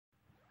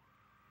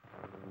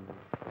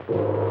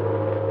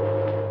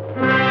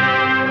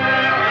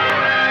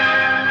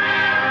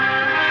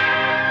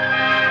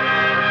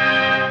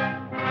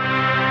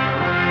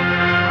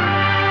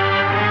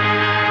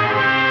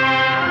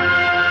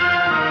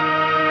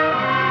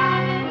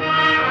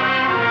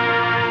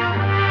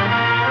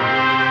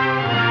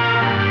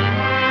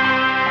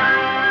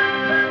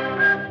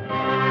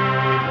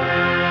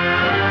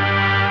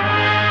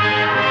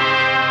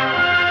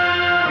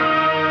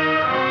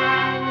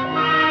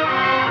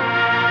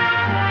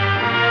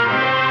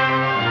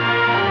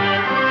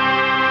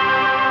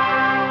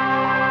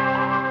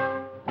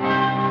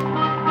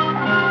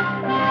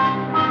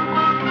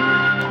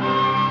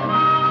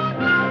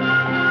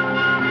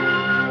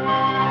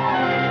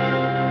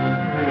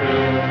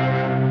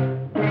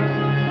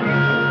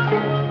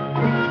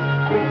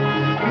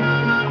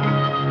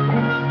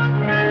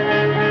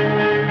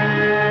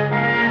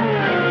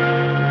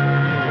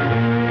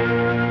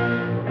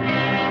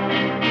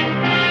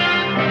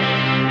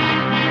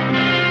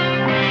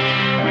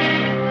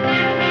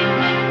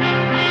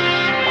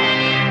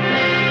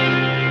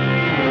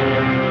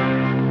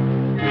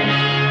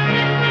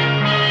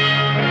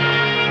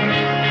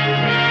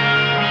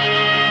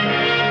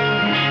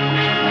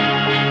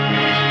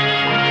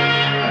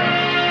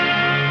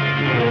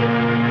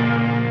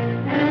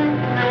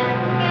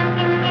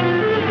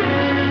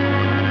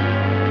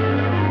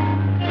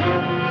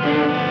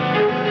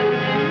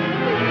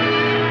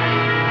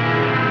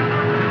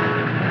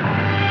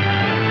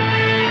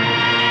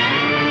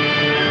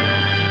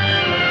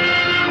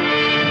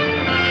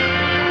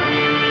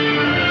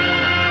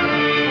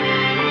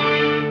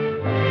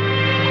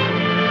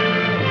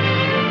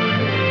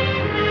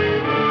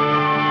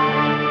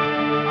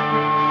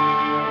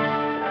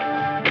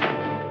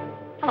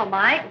Hello,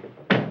 Mike.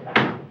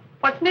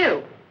 What's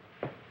new?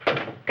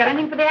 Got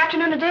anything for the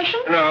afternoon edition?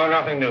 No,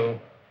 nothing new.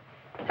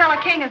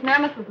 Fella King, his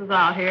nemesis, is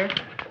out here.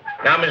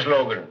 Now, Miss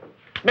Logan,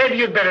 maybe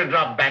you'd better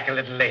drop back a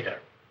little later.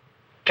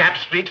 Cap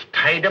Street's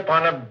tied up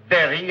on a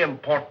very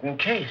important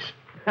case.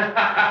 That's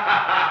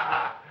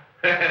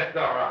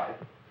all right.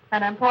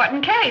 An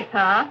important case,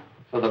 huh?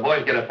 So the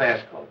boys get a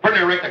fast call.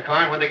 Pretty wreck the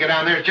car, and when they get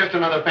down there, it's just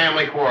another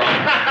family quarrel.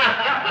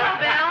 Hello,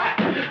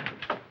 Bill.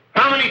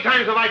 How many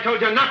times have I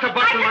told you not to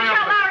bust in my I office?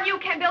 can tell louder you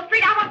can, Bill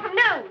Street. I want some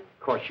news. Of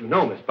course, you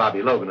know Miss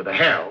Bobbie Logan of the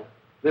Herald.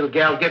 Little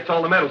gal gets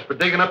all the medals for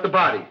digging up the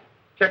bodies.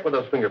 Check with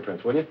those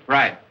fingerprints, will you?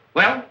 Right.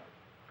 Well,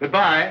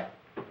 goodbye.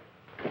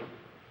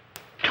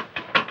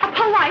 A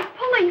polite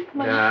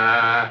policeman.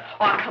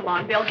 Oh, come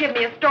on, Bill. Give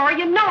me a story.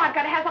 You know I've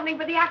got to have something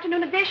for the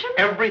afternoon edition.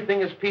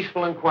 Everything is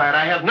peaceful and quiet.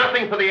 I have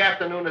nothing for the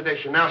afternoon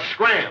edition. Now,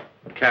 scram.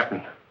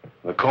 Captain,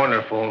 the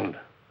coroner phoned.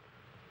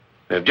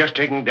 They've just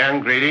taken Dan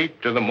Grady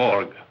to the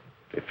morgue.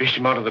 They fished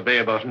him out of the bay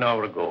about an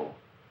hour ago.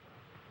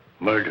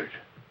 Murdered.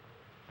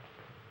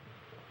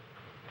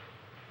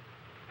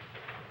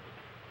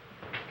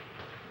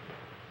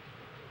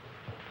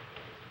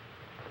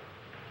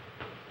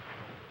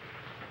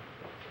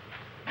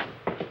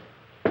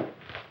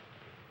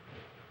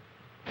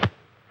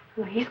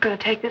 Well, he's going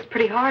to take this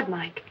pretty hard,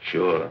 Mike.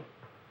 Sure.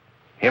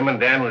 Him and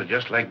Dan was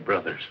just like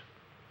brothers.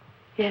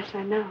 Yes,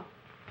 I know.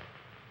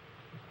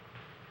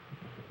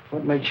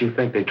 What makes you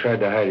think they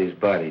tried to hide his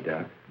body,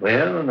 Doc?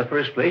 Well, in the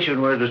first place,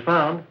 when word was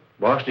found,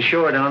 washed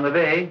ashore down the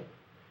bay.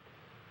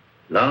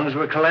 Lungs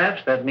were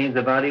collapsed. That means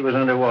the body was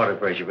under water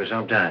pressure for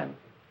some time.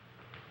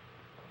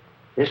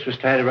 This was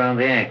tied around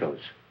the ankles,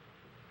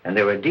 and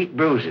there were deep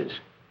bruises.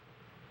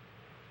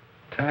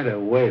 Tied a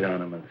weight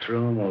on him and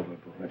threw him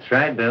overboard. That's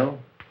right, Bill.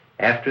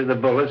 After the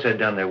bullets had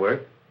done their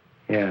work.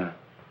 Yeah.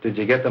 Did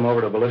you get them over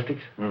to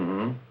ballistics?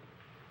 Mm-hmm.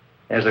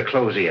 There's a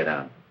clothes he had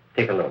on.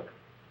 Take a look.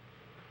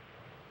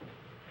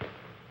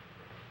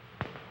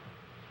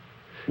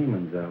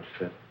 Seaman's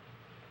outfit.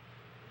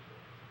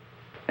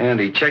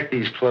 Andy, check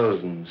these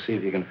clothes and see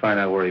if you can find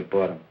out where he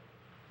bought them.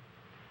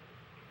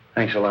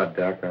 Thanks a lot,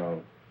 Doc.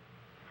 I'll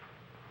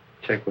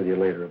check with you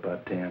later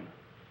about Dan.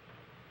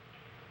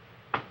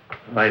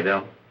 Bye,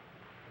 Bill.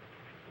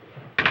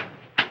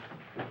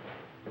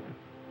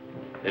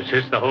 This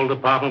hits the whole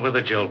department with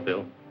a jolt,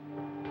 Bill.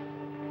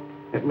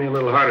 Hit me a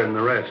little harder than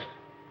the rest.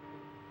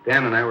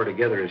 Dan and I were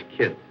together as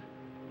kids.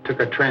 Took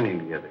our training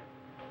together.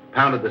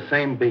 Pounded the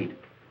same beat.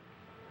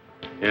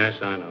 Yes,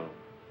 I know.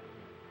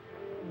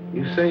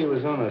 You say he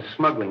was on a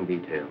smuggling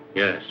detail.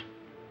 Yes.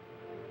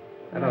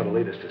 That ought to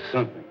lead us to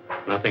something.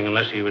 Nothing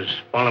unless he was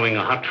following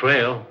a hot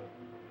trail.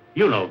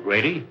 You know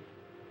Grady.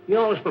 He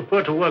always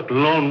preferred to work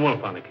lone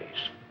wolf on a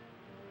case.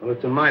 Well,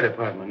 it's in my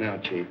department now,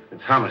 Chief.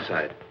 It's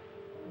homicide.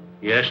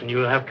 Yes, and you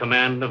have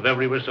command of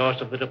every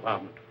resource of the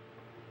department.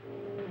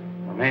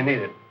 I may need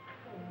it.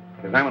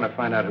 Because I'm going to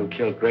find out who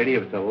killed Grady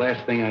if it's the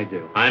last thing I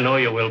do. I know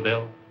you will,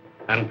 Bill.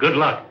 And good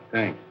luck.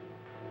 Thanks.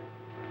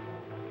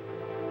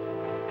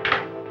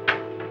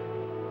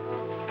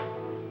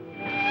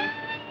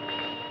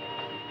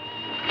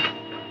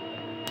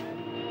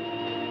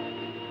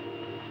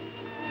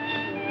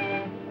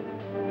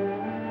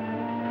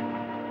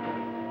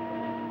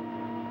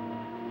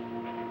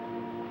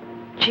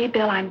 Gee,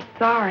 Bill, I'm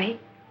sorry.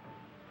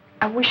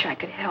 I wish I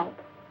could help.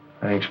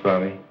 Thanks,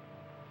 Bobbie.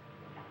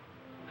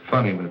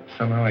 Funny, but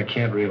somehow I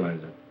can't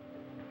realize it.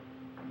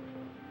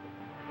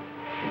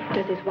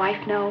 Does his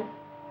wife know?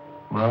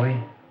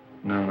 Molly?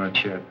 No,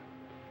 not yet.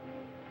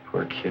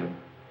 Poor kid.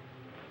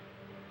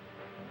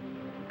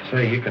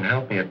 Say, you can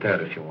help me at that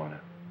if you want to.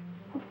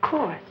 Of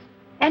course.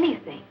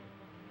 Anything.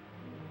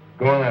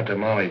 Go on out to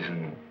Molly's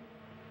and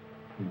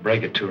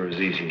break it to her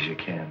as easy as you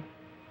can.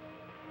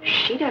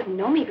 She doesn't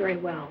know me very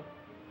well.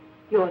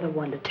 You're the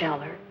one to tell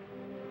her.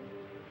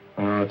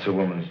 Oh, it's a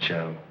woman's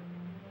job.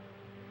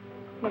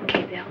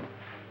 Okay, Bill.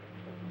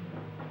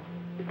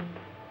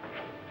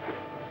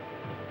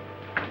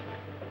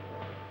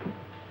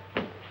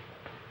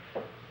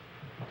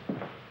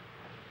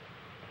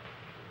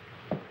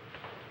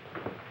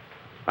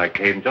 I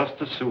came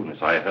just as soon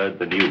as I heard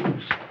the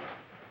news.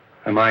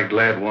 Am I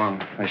glad,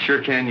 Wong? I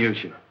sure can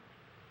use you.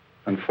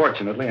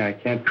 Unfortunately, I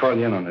can't call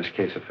you in on this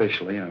case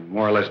officially. I'm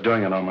more or less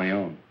doing it on my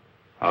own.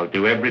 I'll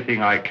do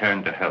everything I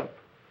can to help.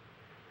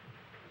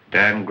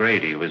 Dan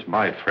Grady was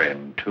my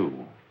friend, too.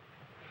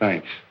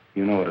 Thanks.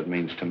 You know what it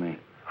means to me.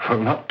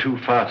 Well, not too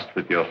fast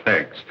with your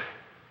thanks.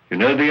 You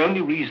know, the only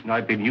reason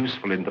I've been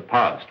useful in the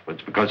past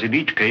was because in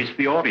each case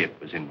the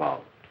Orient was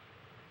involved.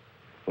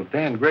 Well,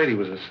 Dan Grady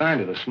was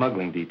assigned to the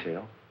smuggling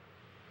detail.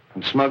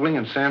 And smuggling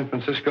in San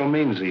Francisco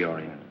means the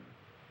Orient.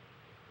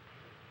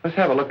 Let's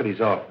have a look at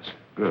his office.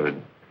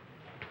 Good.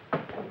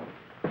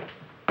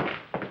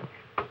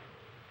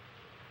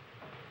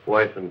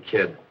 Wife and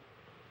kid.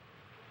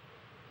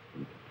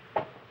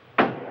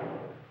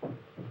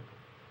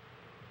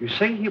 You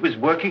say he was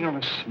working on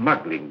a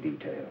smuggling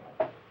detail?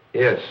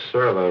 Yes,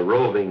 sort of a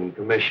roving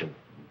commission.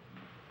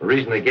 The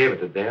reason they gave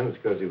it to Dan is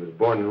because he was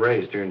born and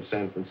raised here in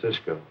San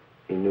Francisco.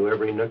 He knew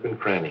every nook and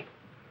cranny.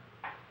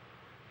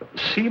 But the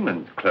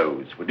seaman's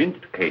clothes would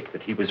indicate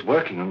that he was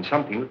working on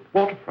something at the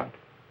waterfront.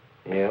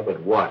 Yeah,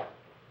 but what?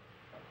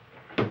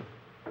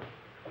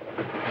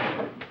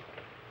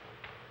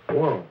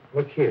 Whoa,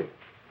 look here.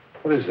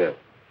 What is that?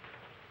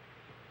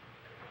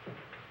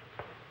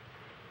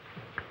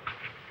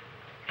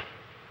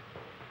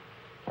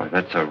 Why,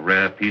 that's a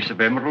rare piece of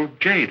emerald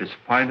jade, as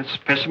fine a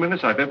specimen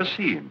as I've ever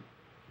seen.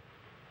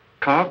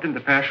 Carved in the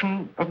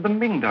fashion of the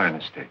Ming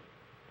Dynasty.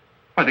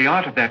 Why, the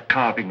art of that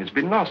carving has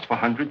been lost for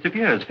hundreds of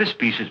years. This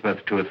piece is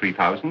worth $2,000 or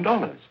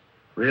 $3,000.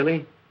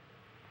 Really?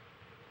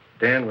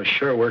 Dan was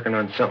sure working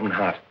on something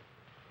hot.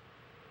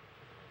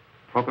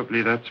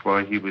 Probably that's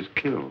why he was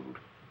killed.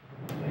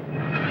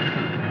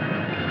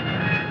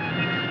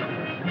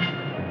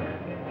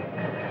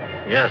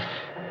 Yes,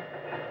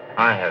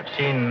 I have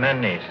seen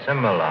many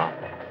similar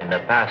in the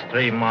past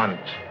 3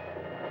 months.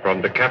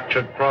 From the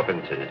captured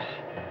provinces.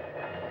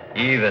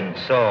 Even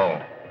so,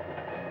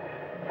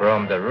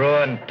 from the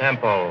ruined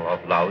temple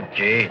of Lao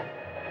Ji,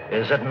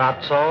 is it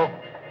not so?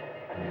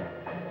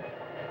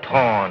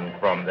 Torn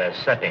from their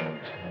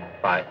settings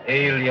by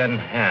alien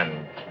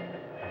hands.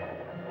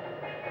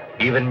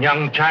 Even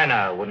young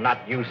China would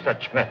not use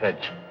such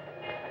methods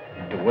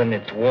to win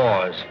its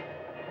wars.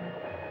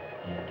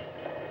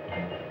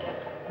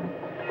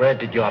 Where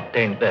did you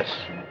obtain this?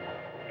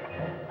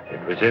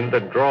 It was in the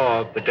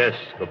drawer of the desk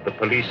of the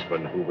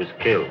policeman who was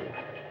killed.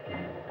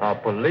 A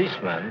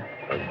policeman?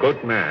 A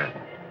good man.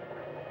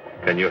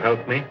 Can you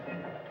help me?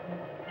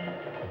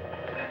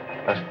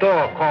 A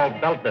store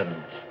called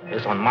Belden's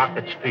is on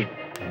Market Street.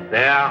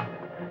 There,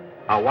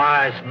 a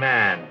wise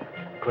man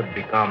could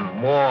become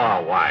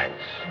more wise.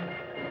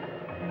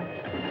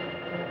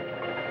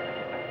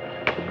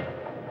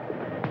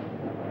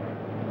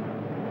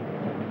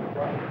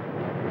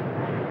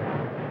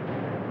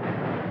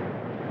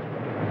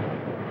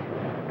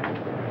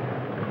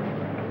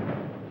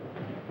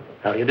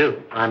 How do you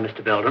do? I'm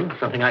Mr. Belden.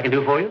 Something I can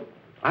do for you?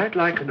 I'd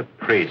like an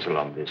appraisal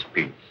on this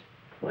piece.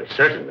 Why,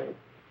 certainly.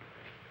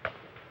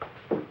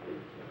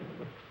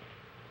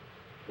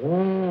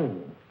 Oh,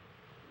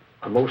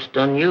 a most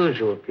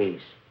unusual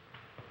piece.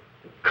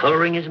 The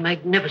coloring is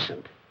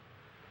magnificent.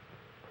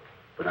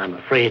 But I'm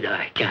afraid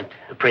I can't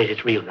appraise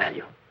its real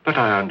value. But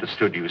I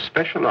understood you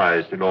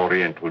specialized in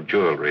Oriental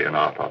jewelry and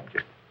art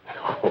objects.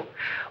 No,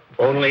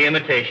 only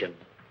imitation.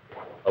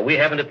 We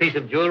haven't a piece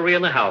of jewelry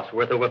in the house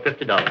worth over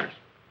 $50.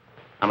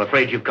 I'm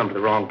afraid you've come to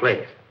the wrong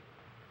place.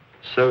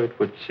 So it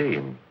would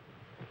seem.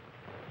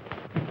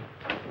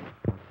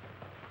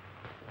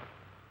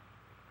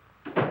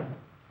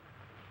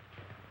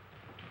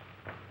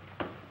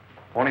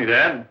 Morning,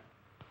 Dan.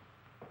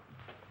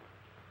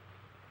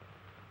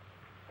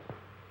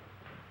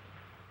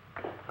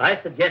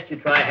 I suggest you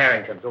try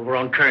Harrington's over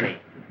on Kearney.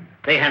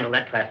 They handle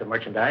that class of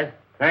merchandise.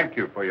 Thank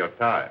you for your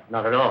time.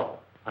 Not at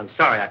all. I'm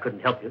sorry I couldn't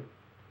help you.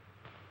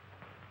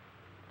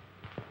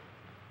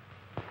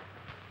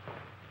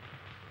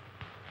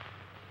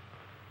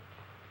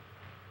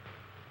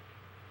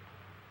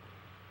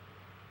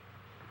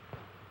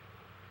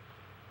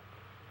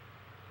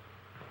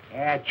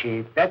 Yeah,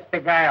 Chief, that's the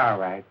guy, all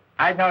right.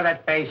 I'd know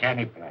that face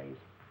any place.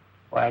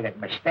 Why, that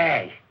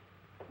mustache.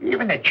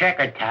 Even the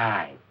checkered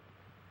tie.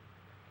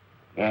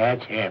 Yeah,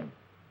 that's him.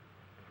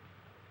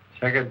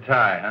 Checkered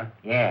tie, huh?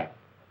 Yeah.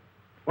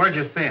 Where'd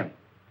you see him?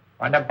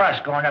 On the bus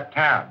going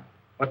uptown.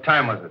 What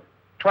time was it?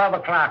 12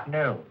 o'clock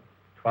noon.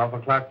 12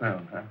 o'clock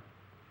noon, huh?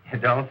 You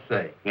don't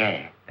say.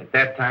 Yeah. At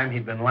that time,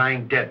 he'd been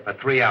lying dead for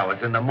 3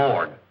 hours in the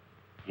morgue.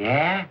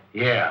 Yeah?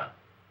 Yeah.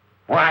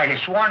 Why, they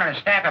sworn on a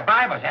stack of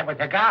Bibles. That was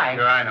the guy.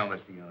 Sure, I know,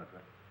 Mr. Unifer.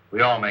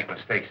 We all make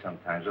mistakes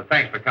sometimes, so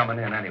thanks for coming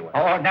in anyway.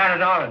 Oh, not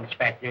at all,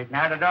 Inspector.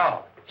 Not at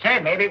all. Say,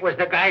 maybe it was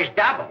the guy's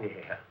double.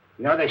 Yeah.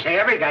 You know, they say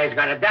every guy's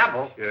got a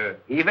double. Sure.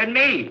 Even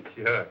me.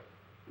 Sure.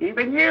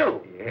 Even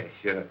you. Yeah,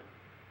 sure.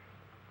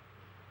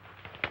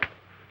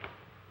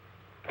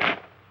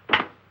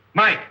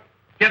 Mike,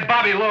 get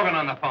Bobbie Logan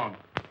on the phone.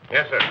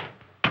 Yes, sir.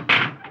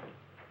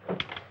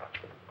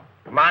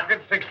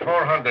 Market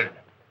 6400.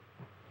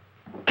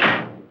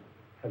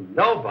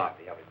 Hello,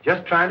 Bobbie. I was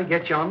just trying to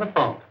get you on the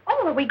phone.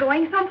 Oh, are we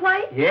going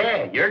someplace?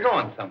 Yeah, you're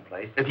going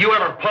someplace. If you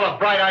ever pull a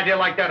bright idea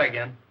like that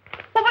again.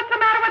 Well, what's the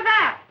matter with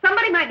that?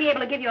 Somebody might be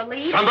able to give you a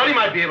lead. Somebody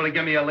might be able to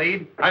give me a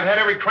lead. I've had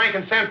every crank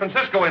in San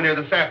Francisco in here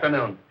this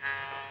afternoon.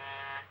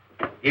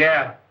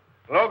 Yeah.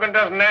 Logan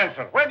doesn't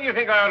answer. Where do you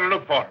think I ought to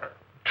look for her?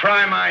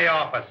 Try my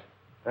office.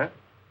 Huh?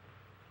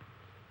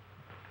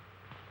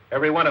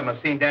 Every one of them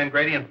has seen Dan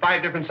Grady in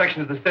 5 different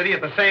sections of the city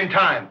at the same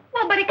time.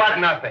 Well, but it... But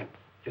nothing.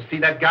 Did you see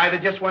that guy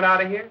that just went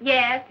out of here?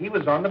 Yes. He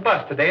was on the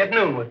bus today at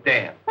noon with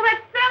Dan. Well,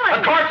 that's silly.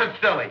 Of course it's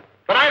silly.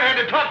 But I've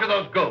had to talk to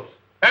those ghosts.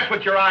 That's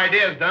what your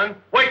idea's done.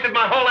 Wasted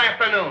my whole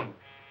afternoon.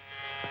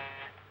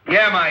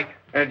 Yeah, Mike.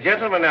 A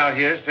gentleman out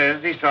here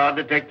says he saw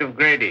Detective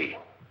Grady.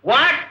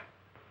 What?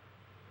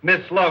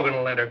 Miss Logan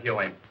will interview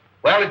him.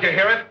 Well, did you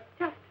hear it?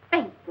 Just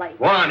faintly.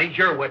 Go on, he's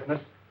your witness.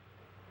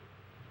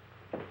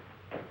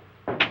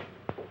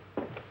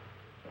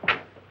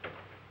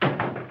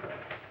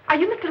 Are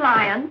you Mr.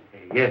 Lyon?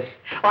 Yes.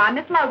 Oh, I'm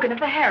Miss Logan of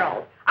the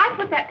Herald. I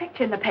put that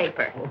picture in the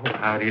paper. Oh,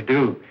 how do you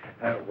do?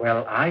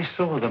 Well, I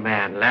saw the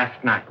man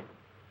last night.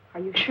 Are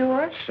you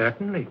sure?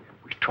 Certainly.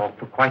 We talked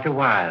for quite a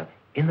while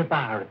in the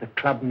bar at the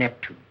Club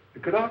Neptune.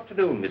 Good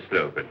afternoon, Miss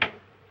Logan.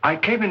 I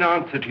came in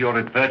answer to your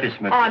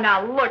advertisement. Oh,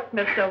 now look,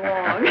 Mr.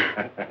 Wong.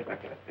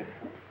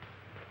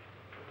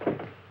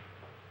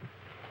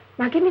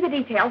 Now give me the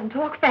details and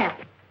talk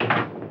fast.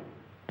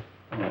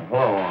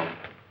 Hello.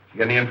 You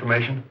got any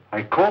information?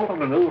 I called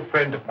on an old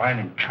friend of mine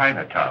in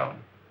Chinatown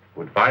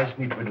who advised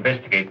me to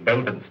investigate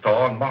Belden's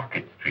store on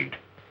Market Street.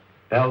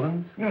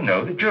 Belden's? You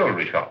know, the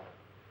jewelry shop.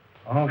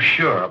 Oh,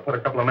 sure. I'll put a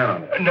couple of men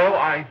on it. No,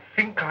 I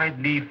think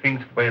I'd leave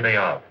things the way they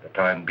are for the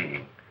time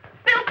being.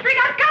 Bill Street,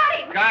 I've got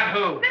him! Got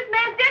who? This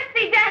man did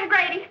see Dan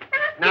Grady.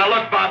 Now,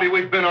 look, Bobbie,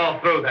 we've been all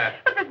through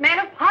that. But this man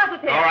is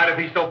positive. All right, if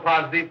he's so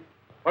positive.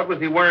 What was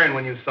he wearing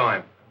when you saw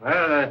him?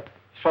 Well,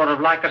 sort of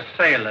like a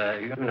sailor,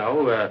 you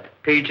know,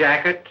 pea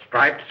jacket,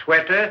 striped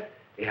sweater.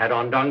 He had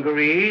on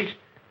dungarees,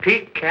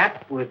 peak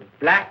cap with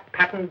black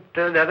patent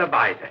leather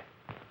visor.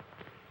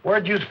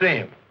 Where'd you see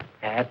him?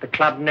 At the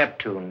Club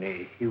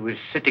Neptune. He was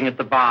sitting at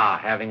the bar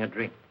having a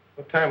drink.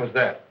 What time was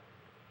that?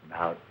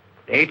 About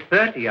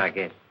 8:30, I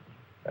guess.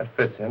 That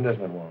fits in,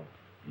 doesn't it, Wong?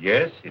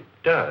 Yes, it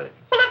does.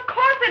 Well, of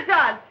course it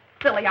does.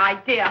 Silly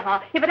idea, huh?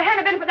 If it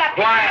hadn't been for that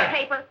Quiet.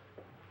 paper.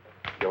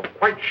 You're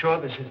quite sure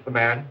this is the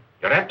man?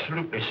 You're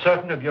absolutely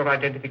certain of your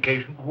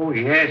identification? Oh,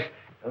 yes.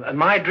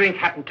 My drink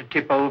happened to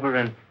tip over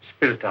and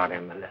spilt on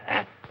him.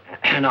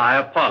 And I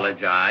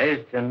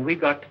apologized, and we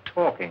got to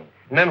talking.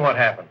 And then what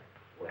happened?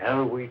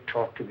 Well, we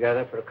talked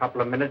together for a couple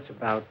of minutes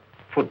about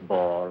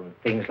football and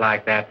things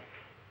like that.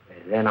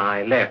 Then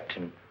I left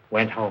and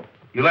went home.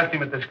 You left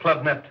him at this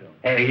Club Neptune?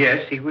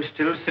 Yes, he was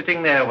still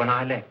sitting there when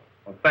I left.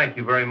 Well, thank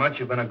you very much.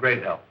 You've been a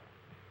great help.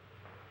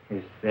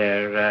 Is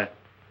there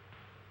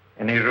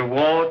any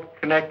reward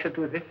connected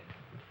with this?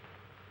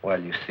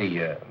 Well, you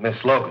see,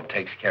 Miss Logan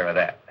takes care of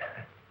that.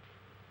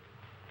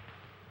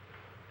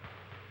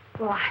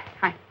 Well,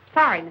 I'm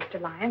sorry,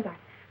 Mr. Lyons. I'm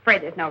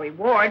afraid there's no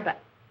reward, but,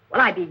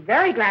 well, I'd be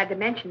very glad to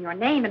mention your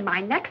name in my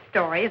next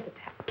story of the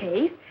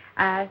case.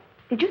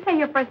 Did you say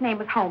your first name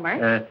was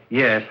Homer?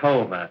 Yes,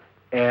 Homer.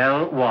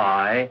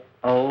 Lyons.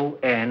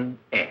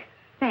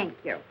 Thank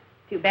you.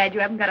 Too bad you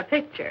haven't got a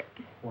picture.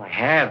 Oh, I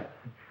have.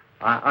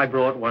 I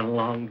brought one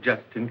along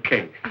just in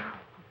case. Oh,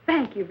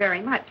 thank you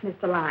very much,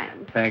 Mr.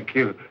 Lyons. Thank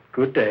you.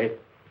 Good day.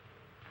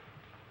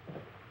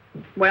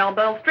 Well,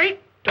 Bill Street,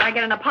 do I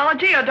get an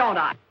apology or don't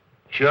I?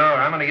 Sure,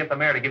 I'm going to get the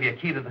mayor to give you a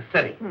key to the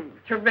city.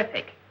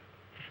 Terrific.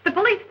 The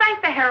police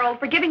thank the Herald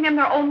for giving them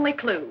their only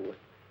clue.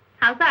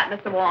 How's that,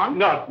 Mr. Wong?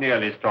 Not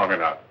nearly strong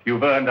enough.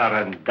 You've earned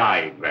our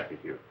undying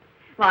gratitude.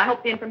 Well, I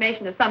hope the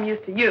information is some use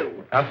to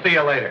you. I'll see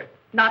you later.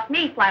 Not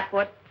me,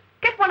 Flatfoot.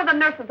 Get one of the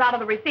nurses out of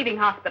the receiving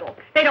hospital.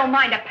 They don't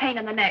mind a pain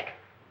in the neck.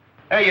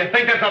 Hey, you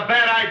think that's a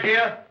bad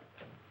idea?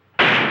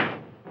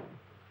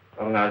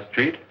 Well, now,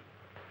 Street,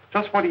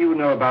 just what do you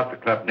know about the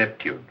Club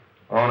Neptune?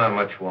 Oh, not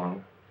much,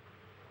 Wong.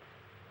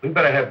 We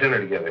better have dinner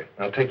together.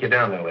 I'll take you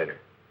down there later.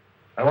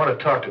 I want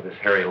to talk to this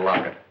Harry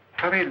Lockett.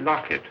 Harry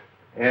Lockett?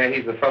 Yeah,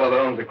 he's the fellow that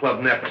owns the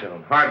Club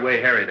Neptune.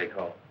 Hardway Harry, they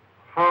call him.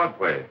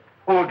 Hardway?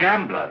 Oh, a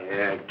gambler?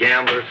 Yeah,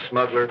 gambler,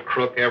 smuggler,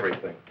 crook,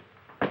 everything.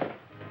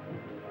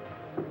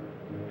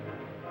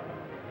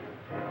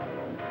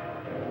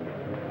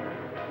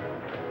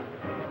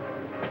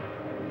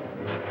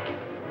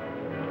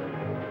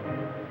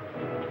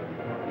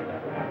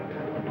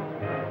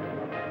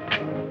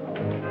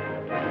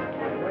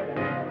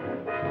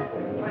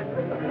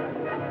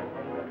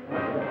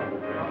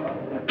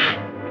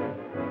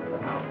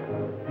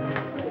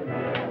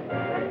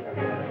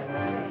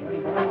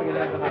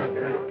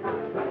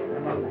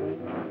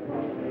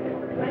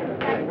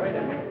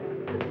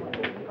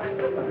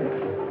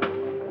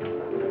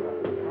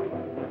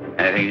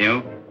 Anything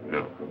new?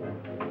 No.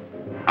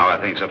 How are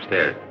things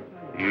upstairs?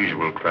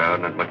 Usual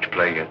crowd, not much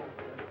play yet.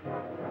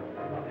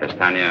 Has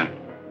Tanya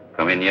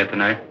come in yet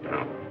tonight?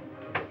 No.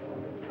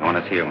 I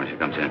want to see her when she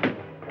comes in.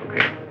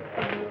 Okay.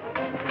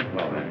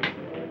 Well, then.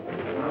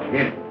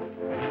 Yeah.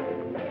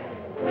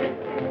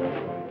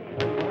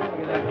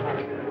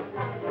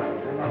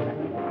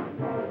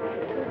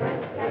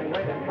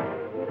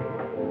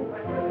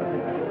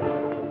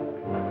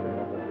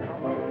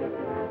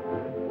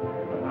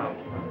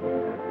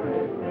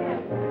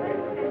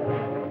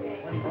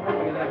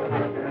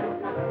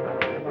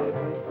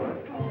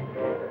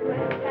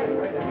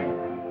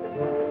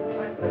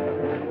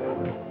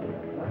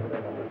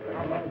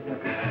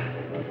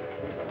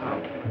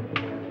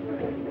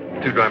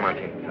 Two dry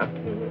martinis, huh?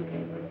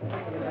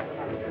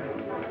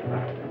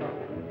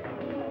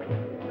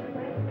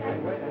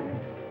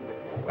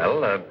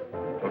 Well,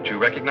 don't you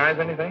recognize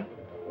anything?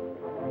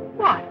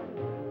 What?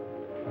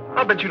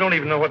 I'll bet you don't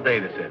even know what day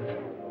this is.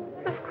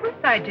 Of course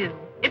I do.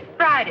 It's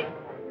Friday.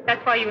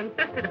 That's why you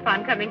insisted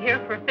upon coming here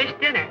for a fish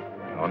dinner.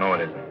 Oh, no,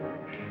 it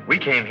isn't. We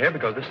came here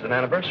because this is an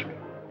anniversary.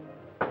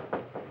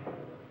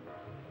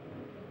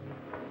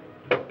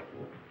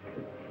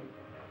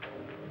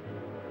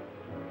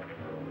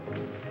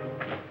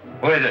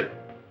 What is it?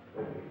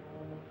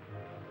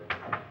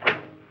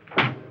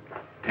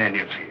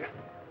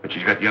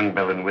 young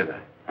Belden with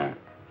her.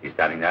 She's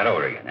starting that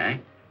over again, eh?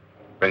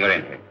 Bring her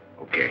in here.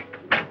 Okay.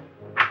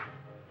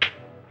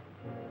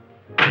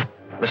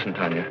 Listen,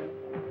 Tanya.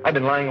 I've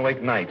been lying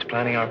awake nights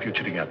planning our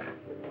future together.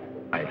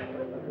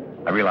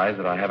 I realize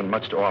that I haven't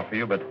much to offer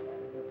you, but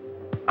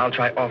I'll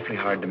try awfully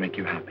hard to make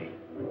you happy.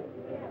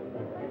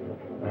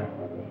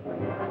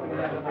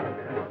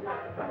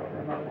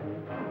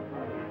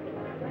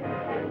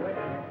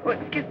 Oh,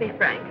 excuse me,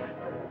 Frank.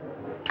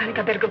 I think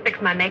I better go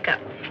fix my makeup.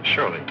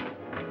 Surely.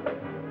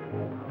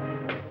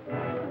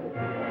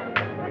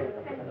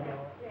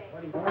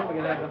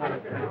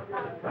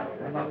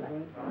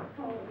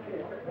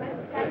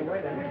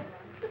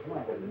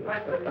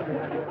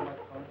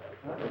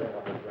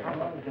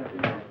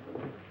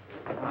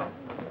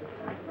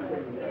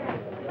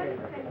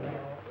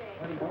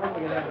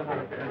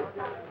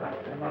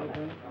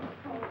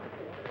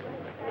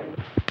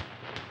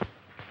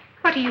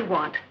 What do you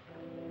want?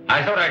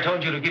 I thought I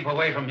told you to keep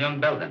away from young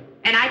Belden.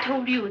 And I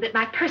told you that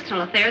my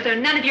personal affairs are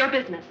none of your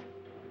business.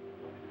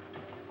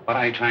 What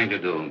are you trying to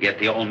do? Get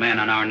the old man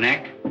on our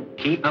neck?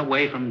 Keep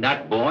away from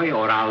that boy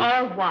or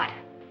I'll... Or what?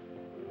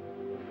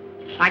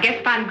 I guess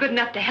if I'm good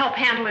enough to help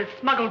handle his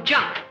smuggled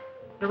junk,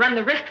 to run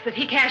the risks that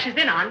he cashes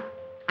in on,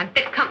 I'm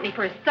fit company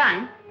for his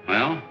son.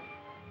 Well,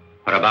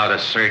 what about a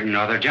certain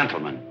other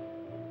gentleman?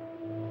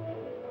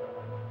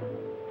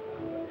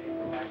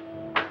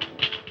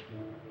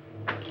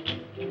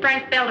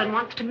 Frank Belden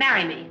wants to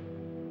marry me.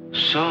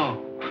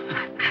 So,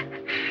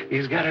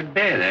 he's got it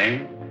bad,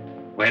 eh?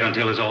 Wait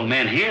until his old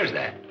man hears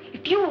that.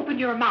 If you open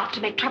your mouth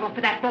to make trouble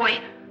for that boy...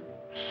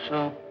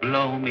 So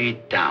blow me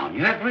down.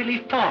 You have really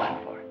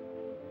fallen for it.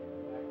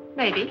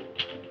 Maybe.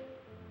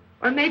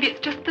 Or maybe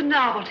it's just the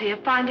novelty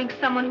of finding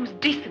someone who's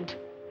decent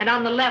and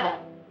on the level.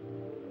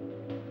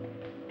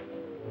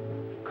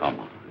 Come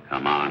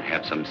on,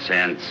 have some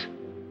sense.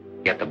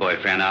 Get the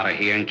boyfriend out of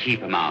here and keep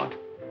him out.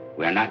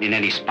 We're not in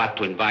any spot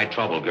to invite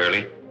trouble,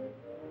 girlie.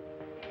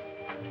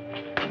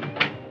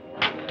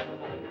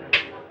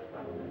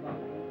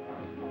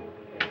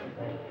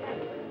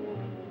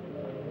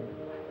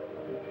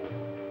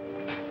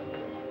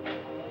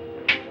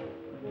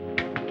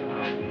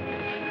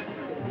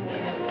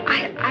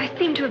 I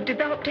seem to have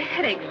developed a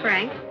headache,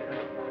 Frank.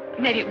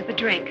 Maybe it was the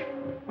drink.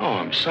 Oh,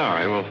 I'm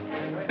sorry. Well,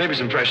 maybe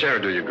some fresh air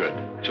will do you good.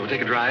 Shall we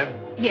take a drive?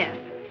 Yes.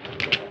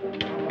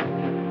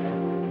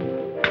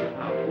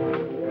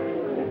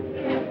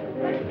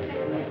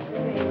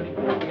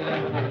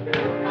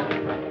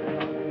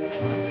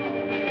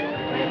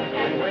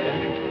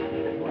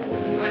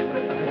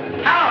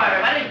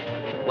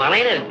 Well,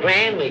 ain't it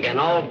grand we can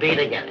all be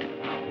together?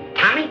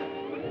 Tommy,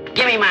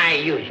 give me my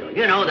usual.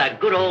 You know, the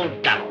good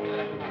old double.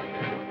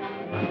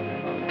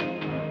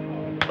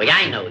 Well,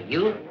 I know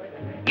you.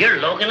 You're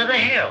Logan of the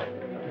Herald.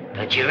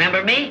 Don't you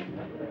remember me?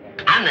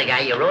 I'm the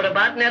guy you wrote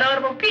about in that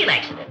automobile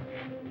accident.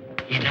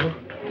 You know,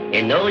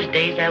 in those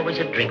days, I was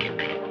a drinking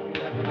man.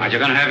 Aren't you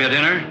going to have your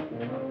dinner?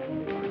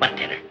 What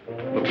dinner?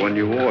 The one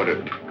you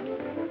ordered.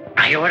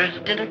 I ordered a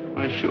dinner?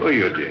 I'm sure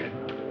you did.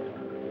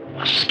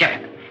 Well,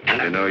 skip it.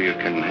 And You know you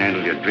can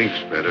handle your drinks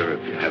better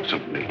if you have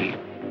something to eat.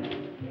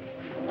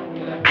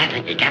 I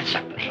think you got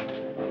something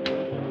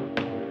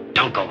there.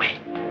 Don't go away.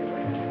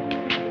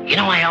 You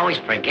know, I always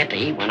forget to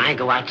eat when I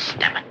go out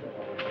stepping.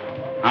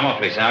 I'm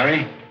awfully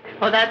sorry.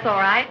 Oh, that's all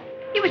right.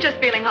 He was just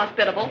feeling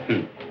hospitable.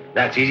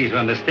 That's easy to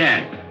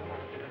understand.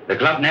 The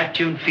Club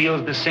Neptune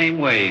feels the same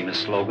way,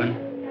 Miss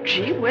Logan.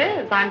 Gee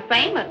whiz, I'm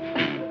famous.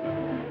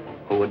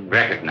 Who would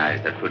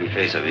recognize that pretty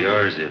face of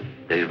yours if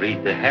they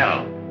read the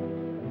hell?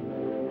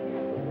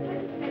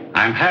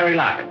 I'm Harry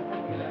Lockett.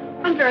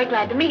 I'm very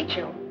glad to meet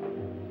you.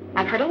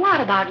 I've heard a lot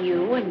about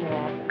you and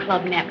your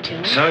Club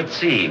Neptune. So it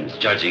seems,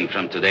 judging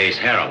from today's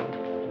Herald.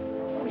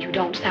 You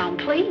don't sound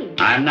pleased.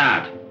 I'm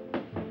not.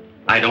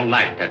 I don't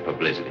like that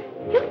publicity.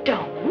 You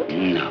don't?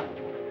 No.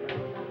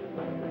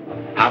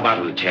 How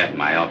about we chat in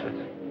my office?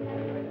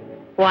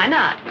 Why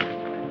not?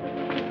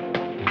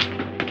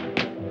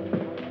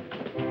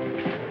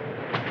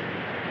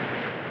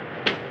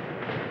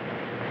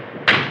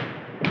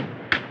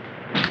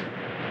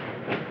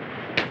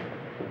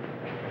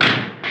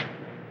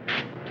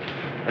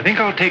 I think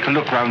I'll take a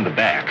look round the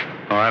back.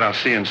 All right, I'll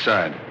see you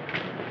inside.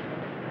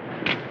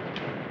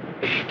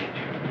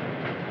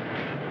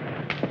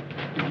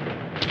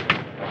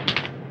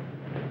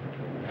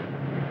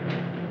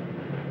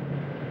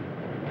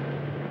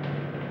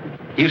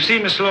 You see,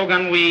 Miss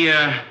Logan, we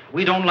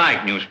don't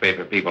like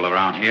newspaper people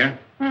around here.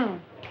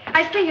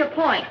 I see your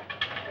point.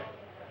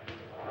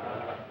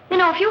 You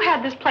know, if you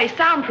had this place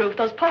soundproof,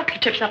 those poker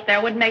chips up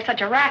there wouldn't make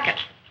such a racket.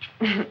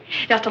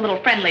 Just a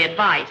little friendly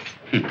advice.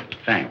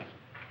 Thanks.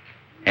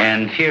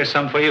 And here's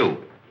some for you.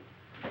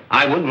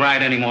 I wouldn't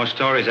write any more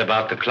stories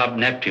about the Club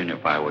Neptune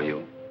if I were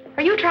you.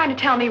 Are you trying to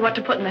tell me what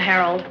to put in the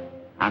Herald?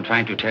 I'm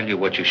trying to tell you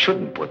what you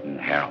shouldn't put in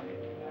the Herald.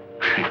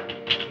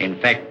 In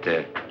fact,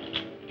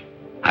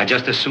 I'd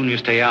just as soon you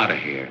stay out of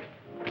here.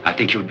 I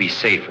think you'll be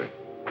safer.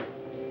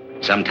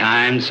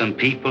 Sometimes some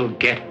people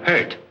get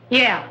hurt.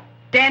 Yeah.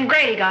 Dan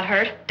Grady got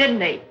hurt,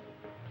 didn't he?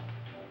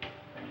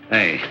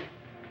 Hey,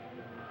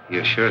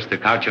 You sure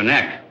stick out your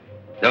neck,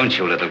 don't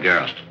you, little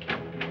girl?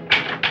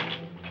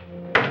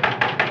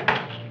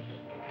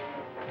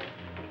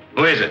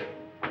 Who is it?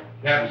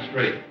 Captain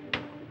Street.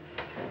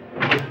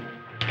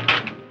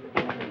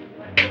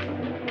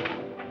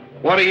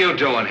 What are you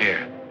doing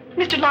here?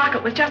 Mr.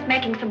 Lockett was just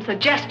making some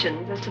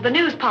suggestions as to the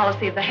news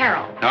policy of the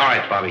Herald. All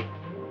right, Bobbie.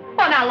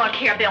 Well, now look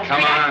here, Bill.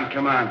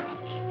 Come on.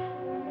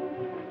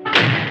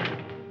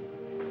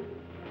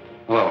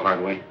 Hello,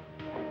 Hardway.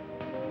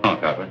 Oh,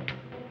 Copper.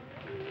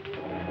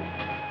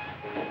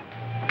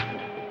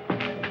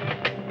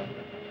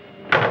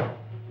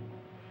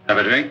 Have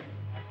a drink?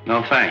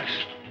 No, thanks.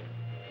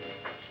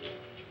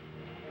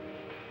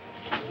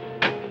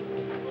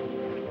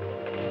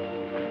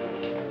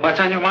 What's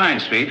on your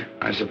mind, Street?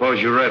 I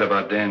suppose you read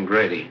about Dan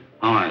Grady.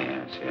 Oh,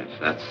 yes.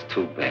 That's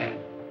too bad.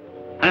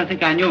 I don't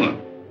think I knew him.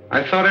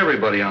 I thought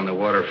everybody on the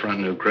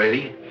waterfront knew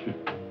Grady.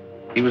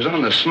 He was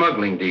on the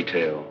smuggling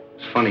detail.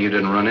 It's funny you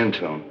didn't run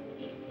into him.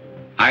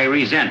 I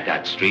resent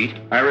that, Street.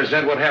 I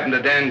resent what happened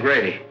to Dan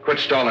Grady. Quit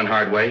stalling,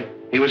 Hardway.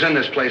 He was in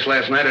this place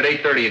last night at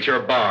 8:30 at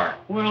your bar.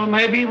 Well,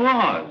 maybe he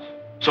was.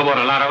 So what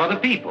a lot of other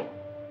people.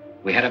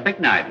 We had a big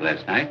night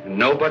last night. And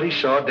nobody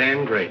saw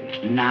Dan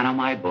Grady. None of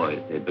my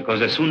boys did,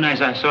 because as soon as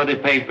I saw the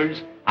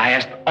papers, I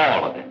asked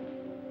all of them.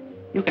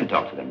 You can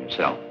talk to them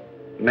yourself.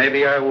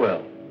 Maybe I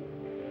will.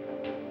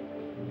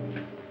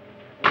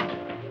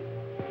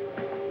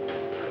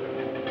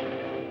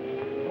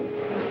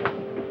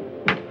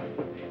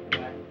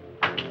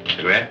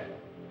 Cigarette?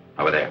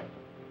 Over there.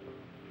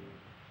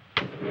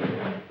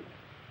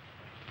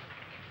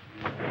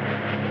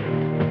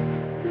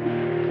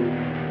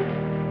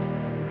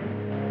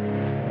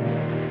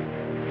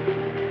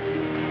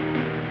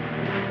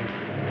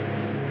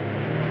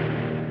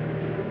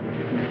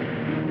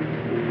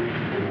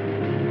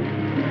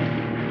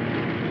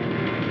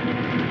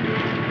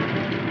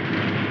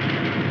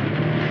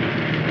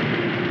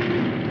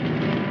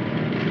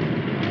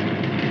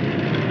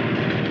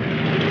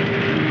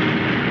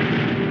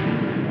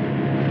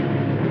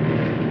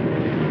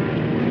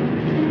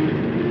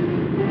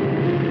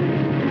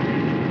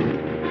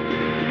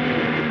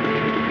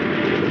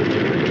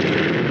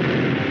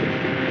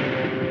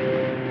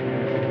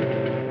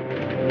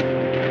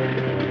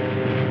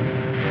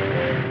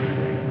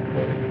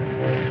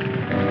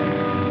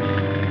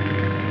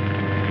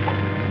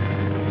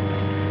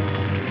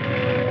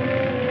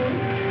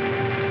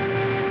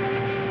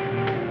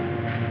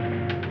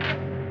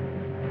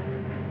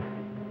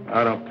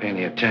 Oh, don't pay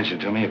any attention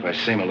to me if I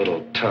seem a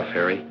little tough,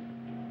 Harry.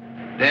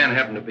 Dan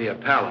happened to be a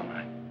pal of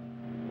mine.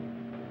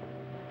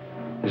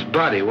 His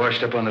body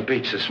washed up on the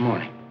beach this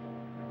morning.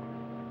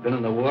 Been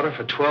in the water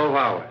for 12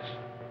 hours.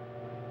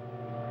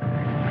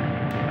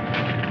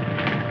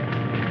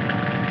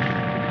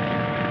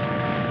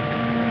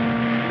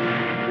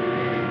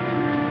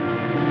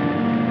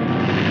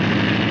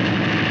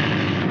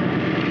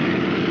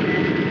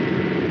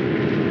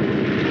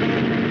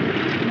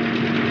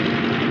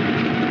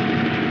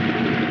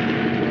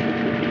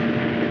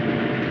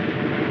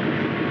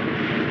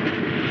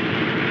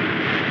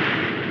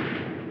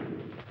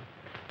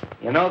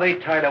 You know, they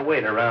tied a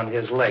weight around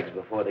his legs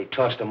before they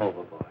tossed him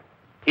overboard.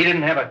 He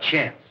didn't have a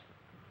chance.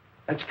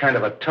 That's kind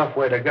of a tough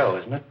way to go,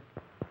 isn't it?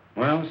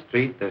 Well,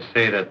 Street, they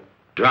say that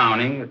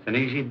drowning, it's an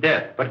easy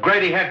death. But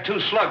Grady had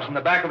 2 slugs in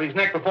the back of his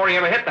neck before he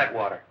ever hit that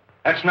water.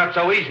 That's not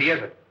so easy,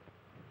 is it?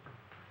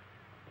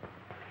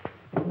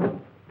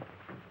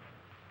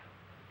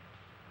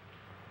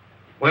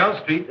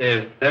 Well, Street,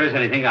 if there is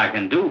anything I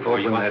can do for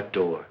you... Open that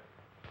door.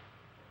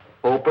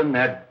 Open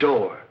that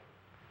door.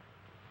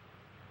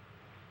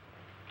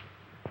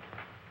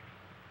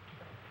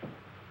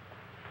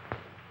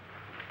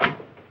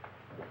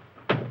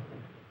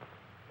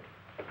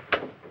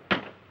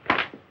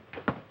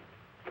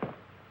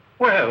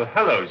 Well,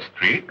 hello,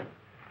 Street.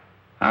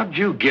 How'd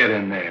you get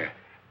in there?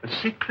 A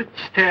secret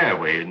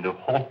stairway in the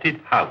haunted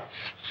house.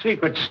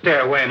 Secret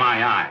stairway,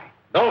 my eye.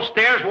 Those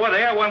stairs were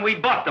there when we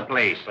bought the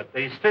place. But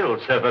they still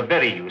serve a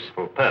very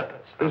useful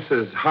purpose. This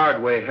is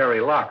Hardway Harry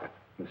Lockett,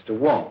 Mr.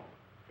 Wong.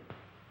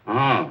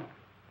 Oh,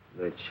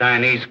 the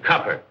Chinese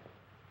copper.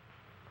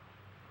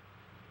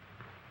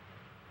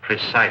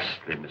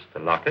 Precisely,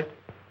 Mr. Lockett.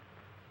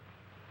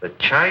 The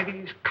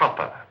Chinese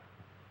copper.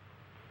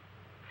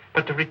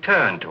 But to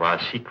return to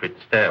our secret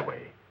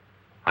stairway,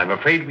 I'm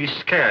afraid we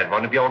scared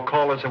one of your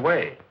callers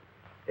away.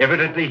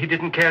 Evidently, he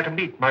didn't care to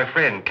meet my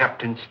friend,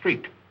 Captain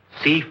Street.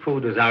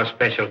 Seafood is our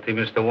specialty,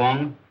 Mr.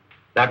 Wong.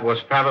 That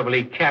was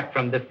probably Cap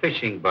from the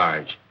fishing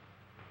barge.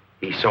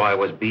 He saw I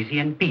was busy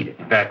and beat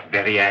it. That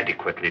very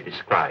adequately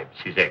describes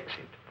his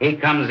exit. He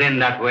comes in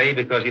that way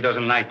because he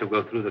doesn't like to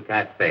go through the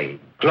cafe.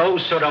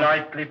 Close so don't...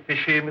 Slightly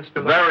fishy, Mr.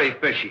 Lockett. Very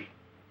fishy.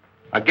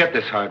 Now get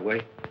this,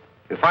 Hardway.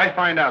 If I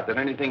find out that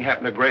anything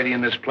happened to Grady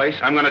in this place,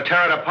 I'm going to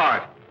tear it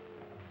apart.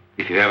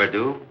 If you ever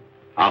do,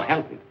 I'll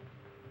help you.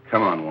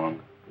 Come on, Wong.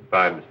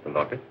 Goodbye, Mr.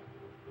 Lockett.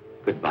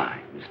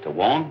 Goodbye, Mr.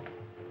 Wong.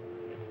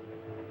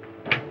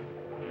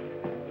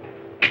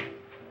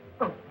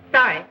 Oh,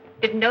 sorry.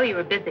 Didn't know you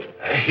were busy.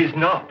 He's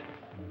not.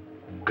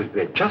 Because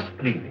we're just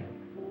leaving.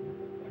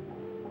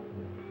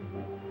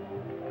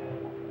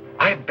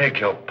 beg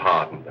your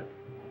pardon, but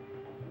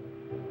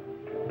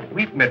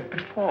we've met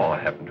before,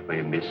 haven't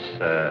we, Miss...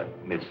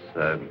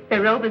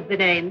 Serova's the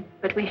name,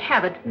 but we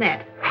haven't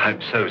met.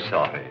 I'm so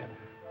sorry.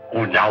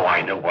 Oh, now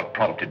I know what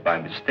prompted my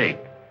mistake.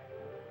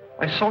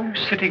 I saw you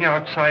sitting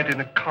outside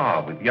in a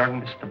car with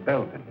young Mr.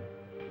 Belden.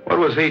 What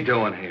was he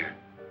doing here?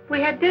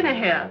 We had dinner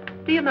here.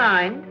 Do you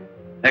mind?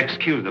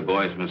 Excuse the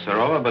boys, Miss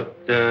Serova, but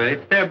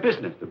it's their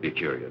business to be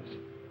curious.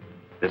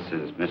 This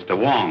is Mr.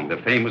 Wong, the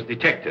famous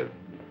detective.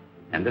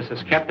 And this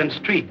is Captain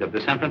Street of the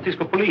San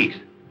Francisco Police.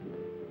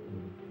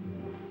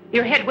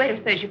 Your head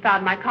waiter says you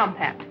found my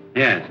compact.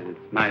 Yes, it's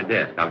my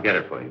desk. I'll get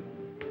it for you.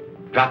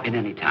 Drop in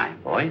any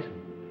time, boys.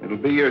 It'll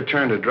be your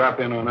turn to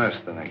drop in on us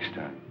the next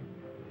time.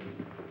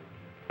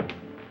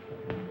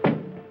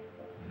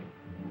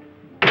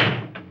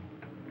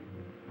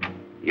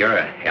 You're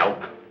a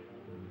help.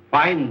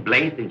 Why in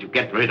blaze did you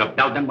get rid of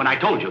Belden when I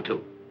told you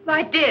to? Well,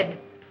 I did.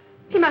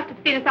 He must have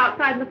seen us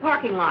outside in the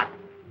parking lot.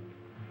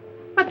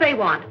 What do they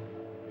want?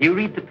 You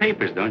read the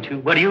papers, don't you?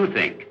 What do you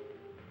think?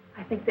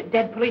 I think that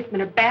dead policemen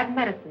are bad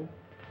medicine.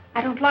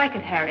 I don't like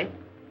it, Harry.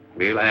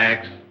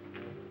 Relax.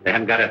 They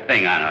haven't got a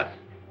thing on us.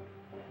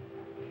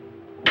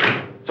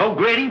 So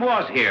Grady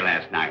was here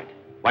last night.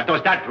 What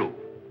does that prove?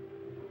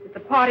 That the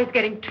party's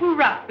getting too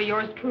rough for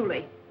yours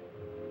truly.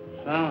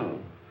 So,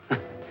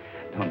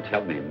 don't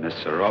tell me Miss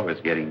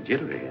Serova's getting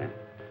jittery, huh?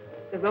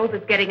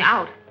 Serova's getting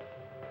out.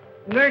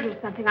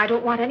 Murder's something I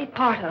don't want any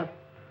part of.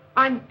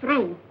 I'm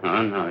through.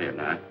 Oh, no, you're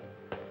not.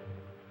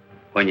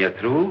 When you're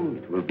through,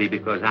 it will be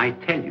because I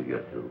tell you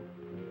you're through.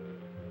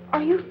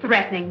 Are you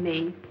threatening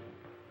me?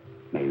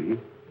 Maybe.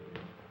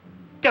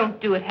 Don't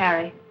do it,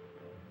 Harry.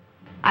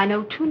 I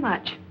know too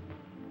much.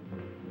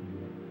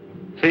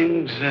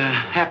 Things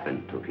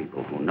happen to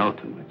people who know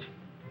too much.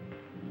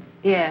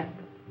 Yeah.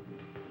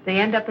 They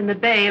end up in the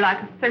bay like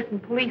a certain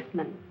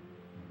policeman.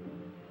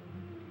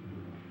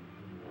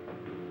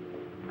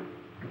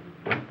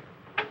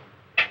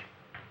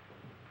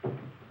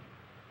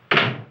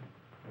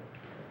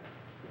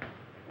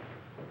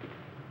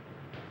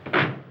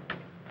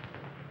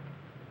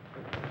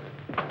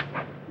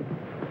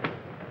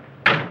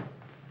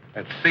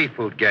 That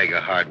seafood gag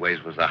of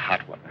Hardway's was a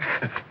hot one.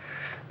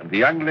 And the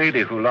young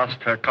lady who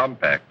lost her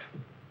compact.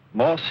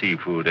 More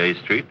seafood, eh,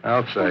 Street?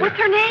 I'll say. What's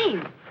her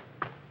name?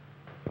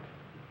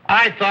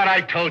 I thought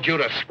I told you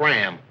to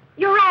scram.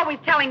 You're always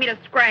telling me to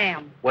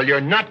scram. Well, you're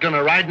not going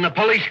to ride in a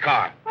police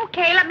car.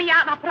 Okay, let me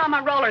out and I'll put on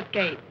my roller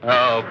skates.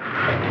 Oh.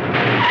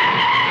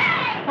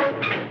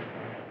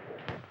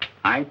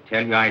 I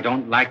tell you, I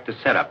don't like the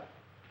setup.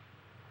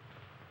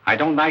 I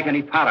don't like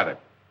any part of it.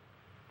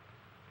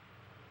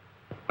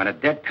 When a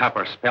dead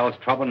copper spells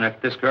trouble, and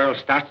if this girl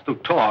starts to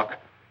talk...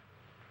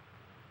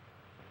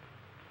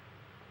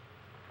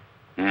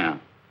 Yeah.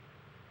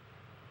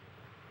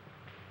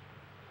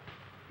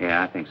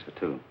 Yeah, I think so,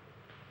 too.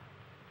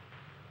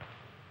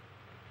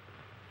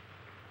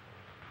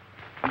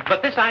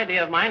 But this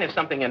idea of mine is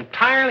something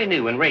entirely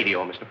new in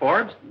radio, Mr.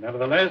 Forbes.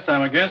 Nevertheless,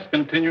 I'm a guest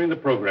continuing the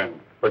program.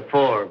 But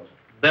Forbes,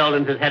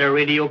 Belden has had a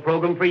radio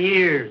program for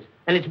years,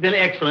 and it's been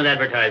excellent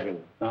advertising.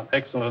 Not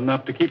excellent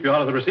enough to keep you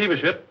out of the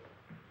receivership.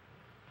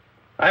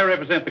 I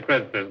represent the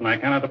creditors, and I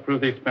cannot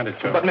approve the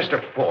expenditure. But,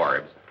 Mr.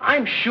 Forbes,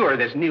 I'm sure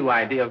this new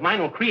idea of mine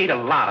will create a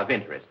lot of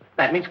interest.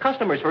 That means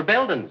customers for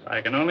Belden's.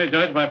 I can only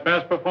judge by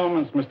past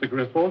performance, Mr.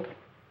 Griswold.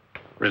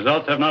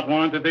 Results have not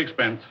warranted the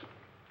expense.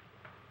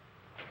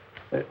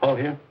 All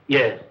here?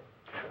 Yes.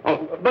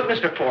 Oh, but,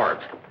 Mr.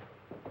 Forbes,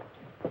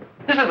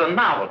 this is a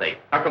novelty,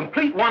 a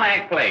complete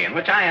one-act play in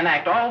which I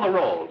enact all the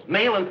roles,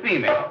 male and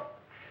female.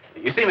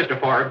 You see, Mr.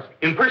 Forbes,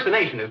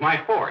 impersonation is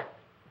my forte.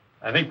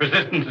 I think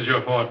persistence is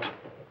your forte.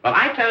 Well,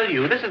 I tell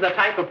you, this is the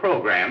type of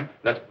program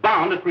that's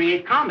bound to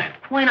create comment.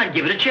 Why not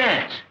give it a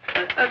chance?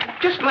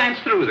 Just glance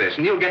through this,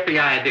 and you'll get the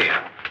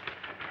idea.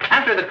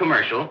 After the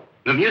commercial,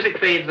 the music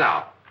fades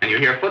out, and you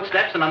hear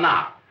footsteps and a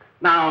knock.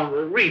 Now,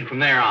 read from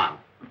there on.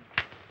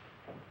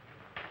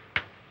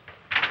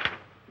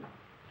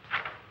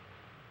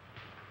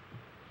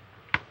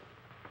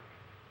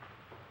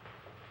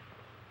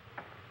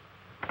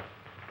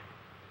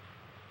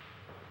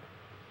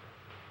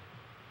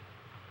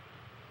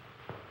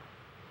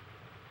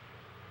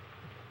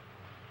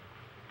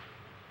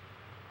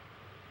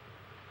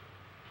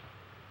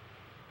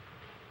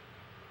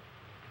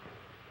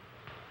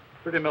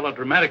 Pretty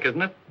melodramatic,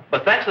 isn't it?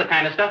 But that's the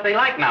kind of stuff they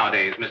like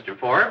nowadays, Mr.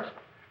 Forbes.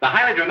 The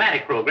highly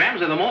dramatic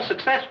programs are the most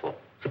successful.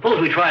 Suppose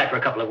we try it for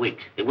a couple of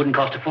weeks. It wouldn't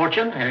cost a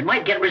fortune, and it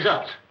might get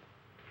results.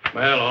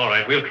 Well, all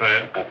right, we'll try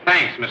it. Well,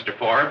 thanks, Mr.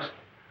 Forbes.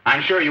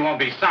 I'm sure you won't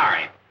be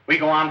sorry. We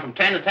go on from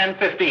 10 to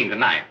 10:15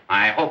 tonight.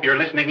 I hope you're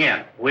listening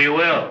in. We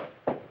will.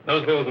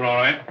 Those bills are all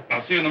right.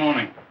 I'll see you in the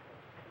morning.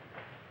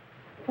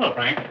 Hello,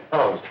 Frank.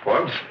 Hello, Mr.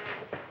 Forbes.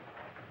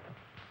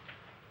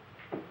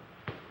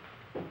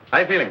 How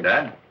you feeling,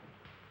 Dad?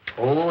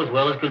 Oh, as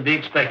well as could be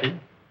expected,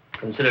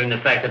 considering the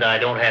fact that I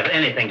don't have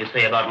anything to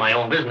say about my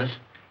own business.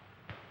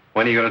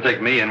 When are you going to take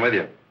me in with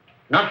you?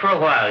 Not for a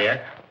while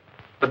yet.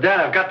 But, Dad,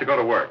 I've got to go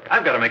to work.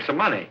 I've got to make some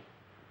money.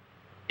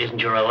 Isn't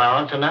your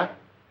allowance enough?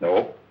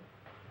 No.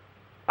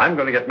 I'm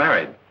going to get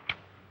married.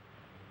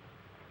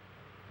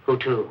 Who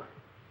to?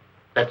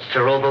 That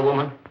Serova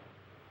woman?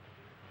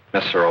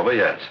 Miss Serova,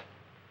 yes.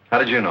 How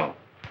did you know?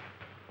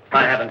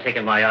 I haven't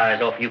taken my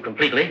eyes off you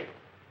completely.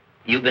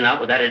 You've been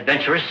out with that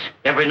adventuress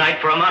every night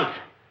for a month.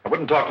 I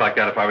wouldn't talk like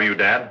that if I were you,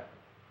 Dad.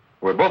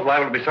 We're both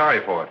liable to be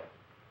sorry for it.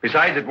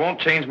 Besides, it won't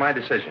change my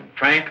decision.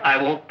 Frank,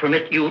 I won't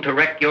permit you to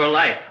wreck your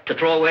life, to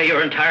throw away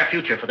your entire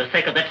future for the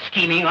sake of that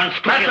scheming,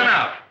 unscrupulous... That's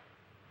enough!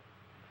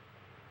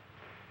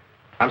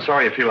 I'm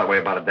sorry you feel that way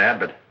about it, Dad,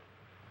 but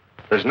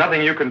there's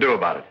nothing you can do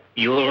about it.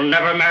 You'll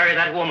never marry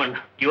that woman.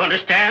 Do you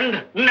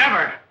understand?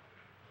 Never!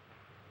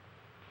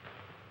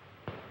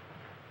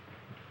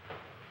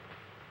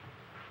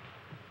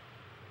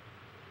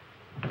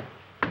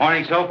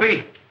 Morning,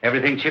 Soapy.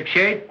 Everything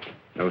shipshape?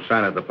 No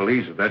sign of the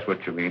police, if that's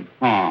what you mean.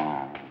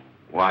 Oh,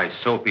 why,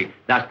 Soapy,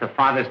 that's the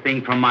farthest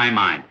thing from my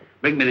mind.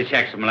 Bring me the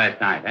checks from last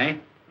night, eh?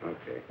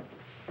 Okay.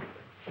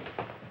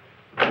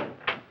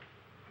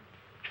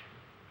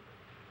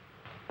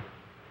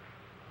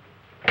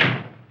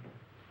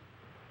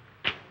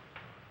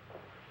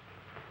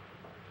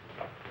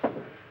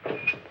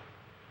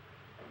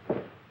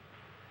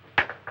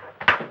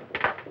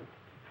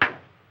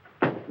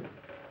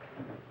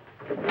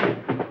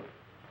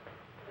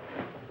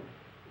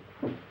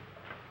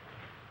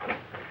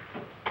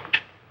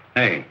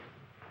 Hey,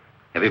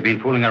 have you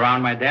been fooling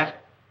around my desk?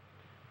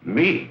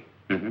 Me?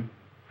 Mm-hmm.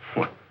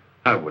 What?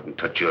 I wouldn't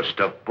touch your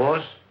stuff,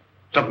 boss.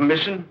 Something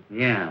missing?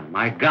 Yeah,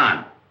 my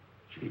gun.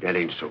 Gee, that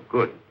ain't so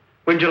good.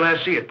 When'd you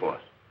last see it, boss?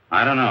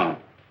 I don't know.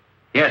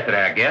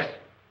 Yesterday, I guess.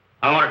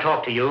 I want to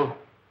talk to you.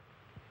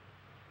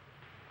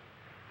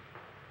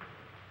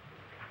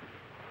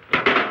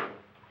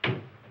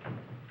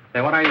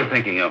 Say, what are you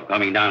thinking of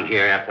coming down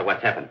here after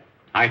what's happened?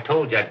 I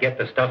told you I'd get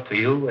the stuff to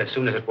you as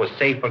soon as it was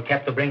safe for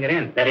Cap to bring it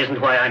in. That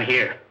isn't why I'm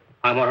here.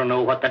 I want to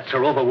know what that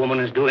Serova woman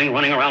is doing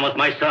running around with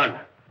my son.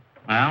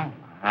 Well,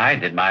 I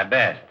did my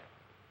best.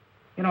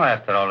 You know,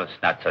 after all, it's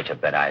not such a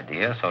bad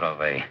idea, sort of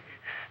a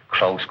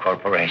close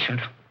corporation.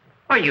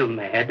 Are you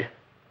mad?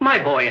 My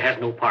boy has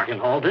no part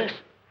in all this.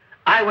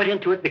 I went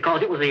into it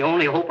because it was the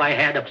only hope I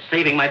had of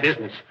saving my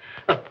business,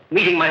 of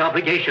meeting my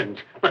obligations,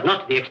 but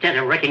not to the extent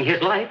of wrecking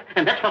his life,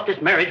 and that's what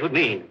this marriage would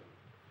mean.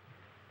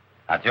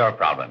 That's your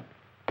problem.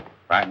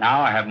 Right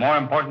now, I have more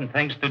important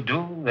things to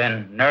do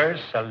than nurse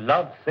a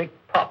lovesick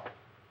pup.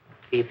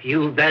 If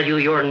you value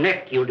your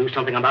neck, you'll do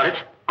something about it.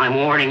 I'm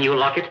warning you,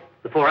 Lockett.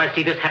 Before I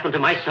see this happen to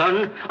my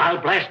son, I'll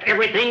blast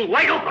everything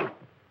wide open.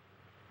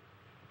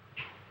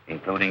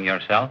 Including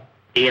yourself?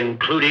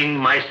 Including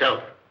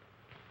myself.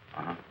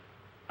 Uh-huh.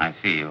 I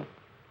see you.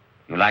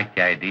 You like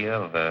the idea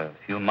of a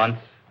few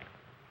months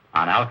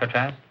on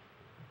Alcatraz?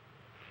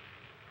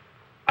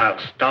 I'll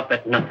stop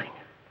at nothing.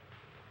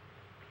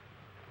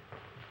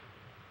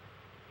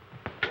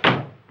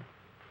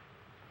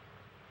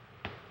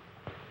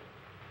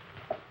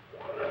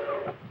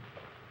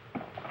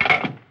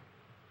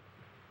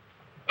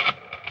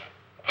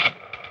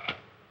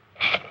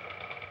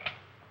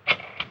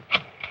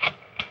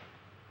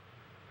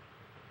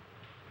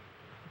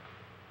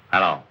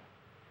 Hello.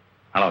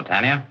 Hello,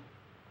 Tanya.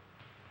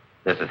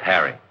 This is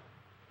Harry.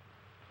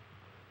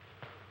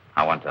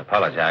 I want to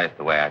apologize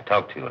the way I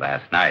talked to you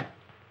last night.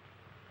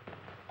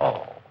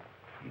 Oh,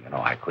 you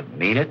know, I couldn't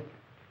mean it.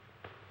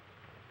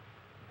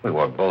 We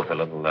were both a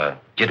little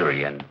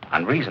jittery and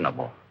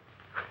unreasonable.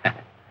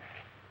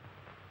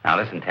 Now,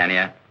 listen,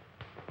 Tanya.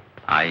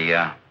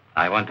 I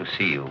want to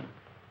see you.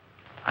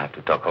 I have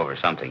to talk over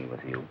something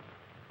with you.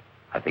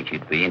 I think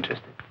you'd be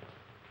interested.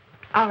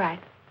 All right.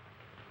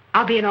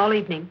 I'll be in all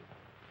evening.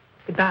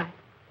 Goodbye.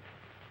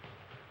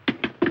 I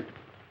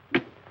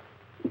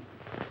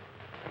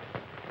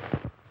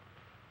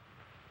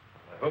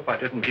hope I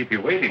didn't keep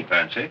you waiting,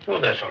 Fancy. Oh,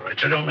 that's all right,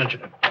 so don't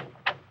mention it.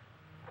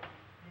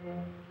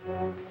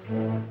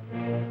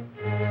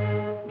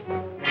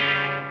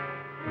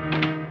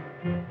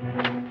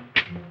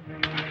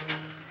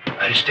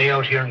 I stay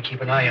out here and keep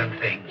an eye on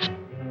things.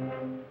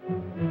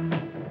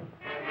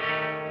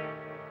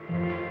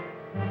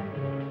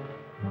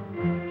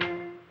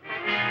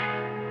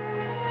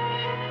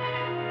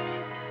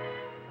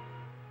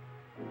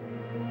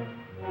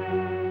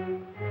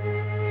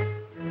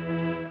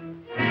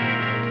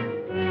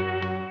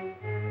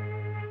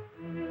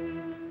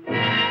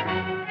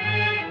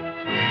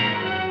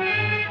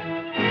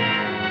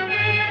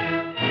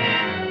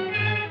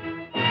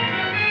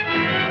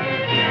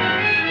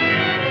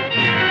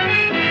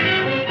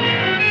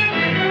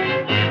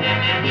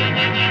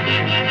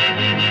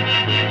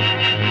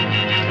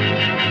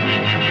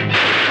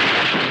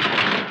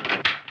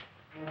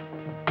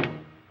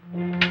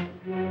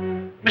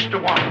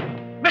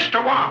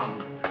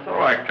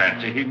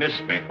 He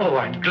missed me. Oh,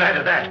 I'm glad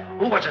of that.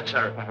 Who was it,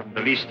 sir? I haven't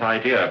the least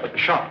idea, but the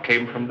shot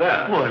came from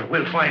there. Well,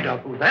 we'll find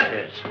out who that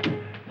is.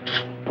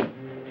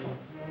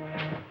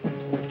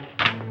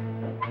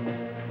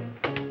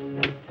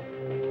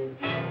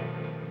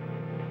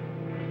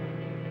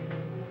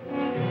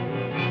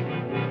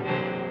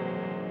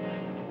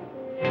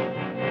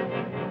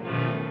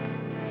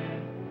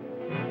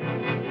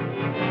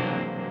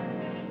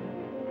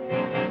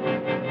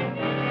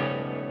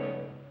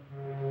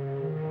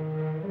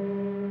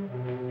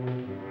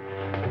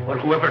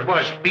 whoever it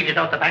was beat it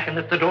out the back and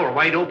left the door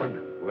wide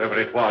open. Whoever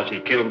it was, he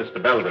killed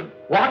Mr. Belden.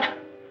 What?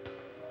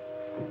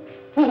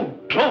 Oh,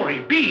 glory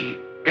be.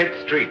 Get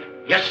straight.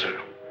 Yes, sir.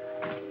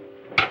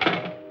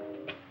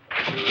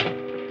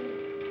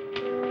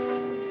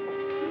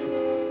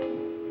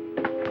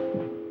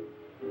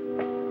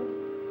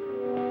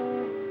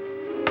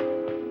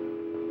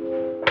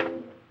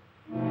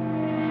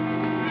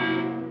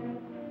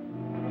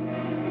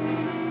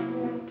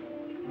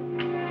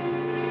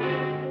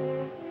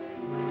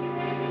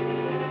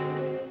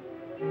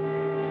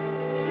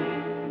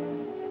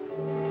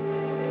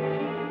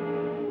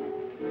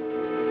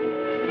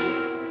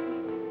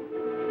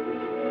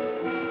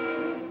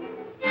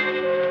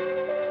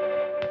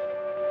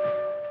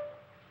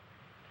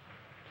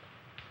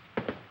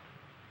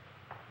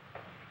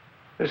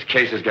 This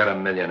case has got a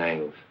million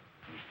angles.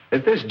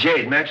 If this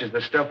jade matches the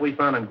stuff we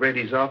found in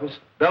Grady's office,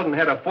 Belden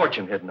had a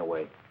fortune hidden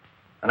away.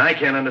 And I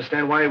can't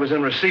understand why he was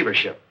in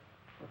receivership.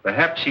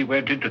 Perhaps he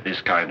went into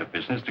this kind of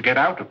business to get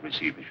out of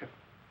receivership.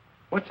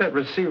 What's that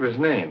receiver's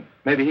name?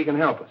 Maybe he can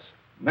help us.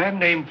 A man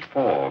named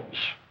Forbes.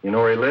 You know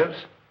where he lives?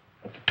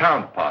 At the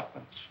town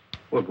apartments.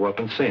 We'll go up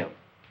and see him.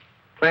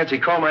 Clancy,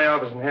 call my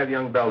office and have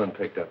young Belden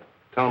picked up.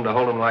 Tell him to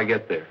hold him while I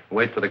get there.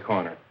 Wait for the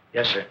coroner.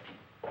 Yes, sir.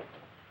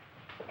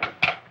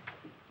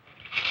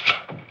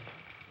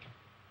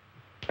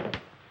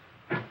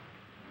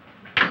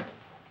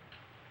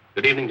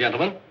 Good evening,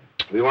 gentlemen.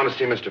 We want to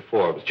see Mr.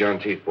 Forbes, John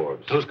T.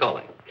 Forbes. Who's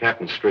calling?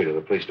 Captain Street of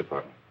the police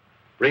department.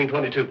 Ring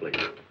 22, please.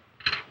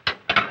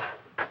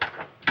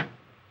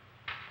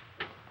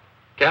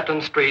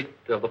 Captain Street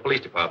of the police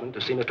department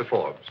to see Mr.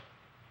 Forbes.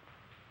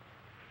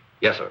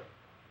 Yes, sir.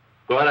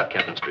 Go right up,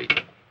 Captain Street.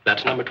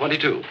 That's number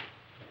 22.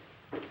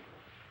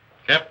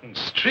 Captain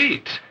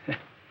Street?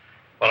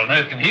 What on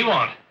earth can he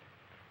want?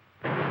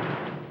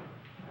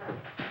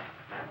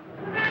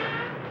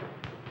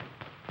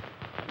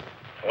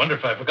 I wonder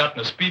if I've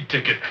forgotten a speed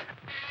ticket.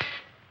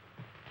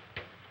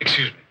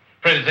 Excuse me.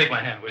 Freddie, take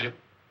my hand, will you?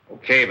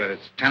 Okay, but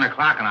it's 10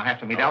 o'clock and I'll have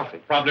to meet Elsie.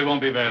 Probably won't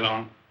be very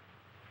long.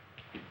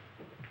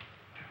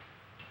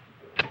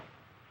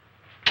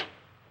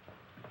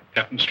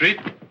 Captain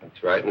Street?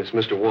 That's right, and it's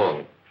Mr.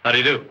 Wong. How do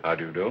you do? How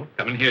do you do?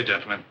 Come in here,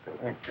 gentlemen.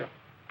 Thank you.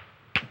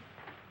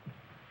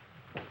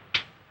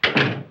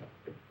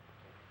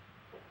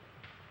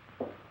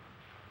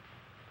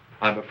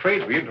 I'm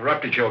afraid we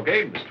interrupted your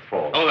game, Mr.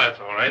 Forbes. Oh, that's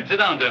all right. Sit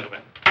down,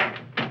 gentlemen.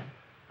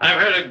 I've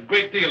heard a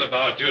great deal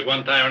about you at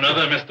one time or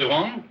another, Mr.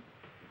 Wong.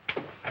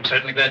 I'm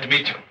certainly glad to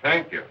meet you.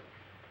 Thank you.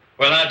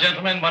 Well, now,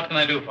 gentlemen, what can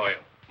I do for you?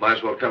 Might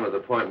as well come to the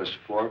point, Mr.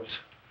 Forbes.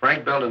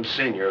 Frank Belden,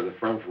 Sr. of the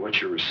firm for which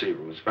you're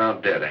receiver, was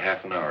found dead a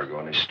half an hour ago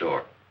in his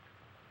store.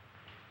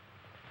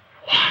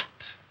 What?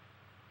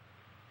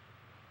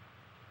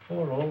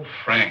 Poor old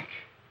Frank.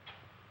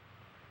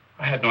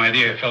 I had no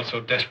idea he felt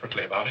so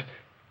desperately about it.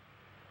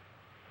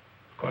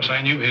 Of course,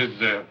 I knew his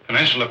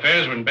financial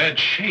affairs were in bad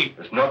shape. It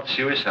was not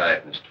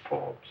suicide, Mr.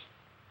 Forbes.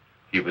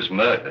 He was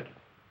murdered.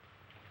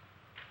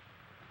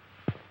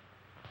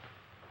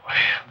 Well,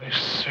 this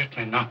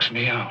certainly knocks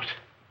me out.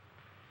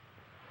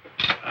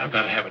 I've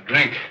got to have a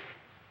drink.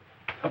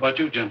 How about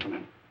you,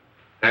 gentlemen?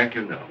 Thank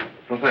you, no.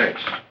 Well,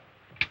 thanks.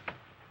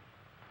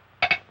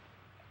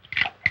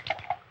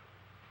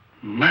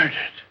 Murdered.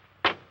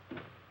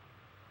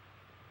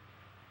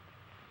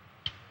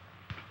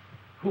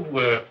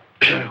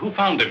 Who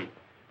found him?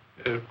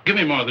 Give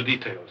me more of the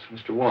details.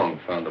 Mr. Wong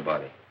found the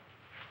body.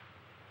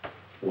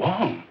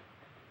 Wong?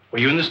 Were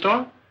you in the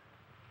store?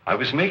 I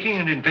was making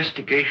an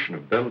investigation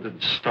of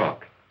Belden's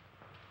stock.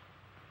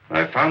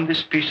 I found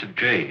this piece of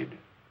jade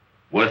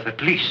worth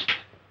at least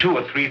 $2,000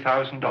 or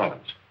 $3,000.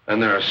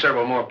 And there are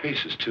several more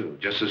pieces, too,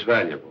 just as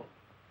valuable.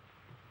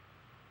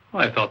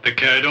 I thought they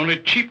carried only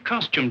cheap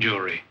costume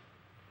jewelry.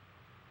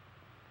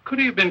 Could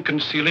he have been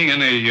concealing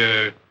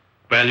any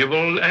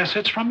valuable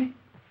assets from me?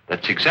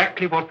 That's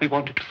exactly what we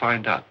wanted to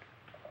find out.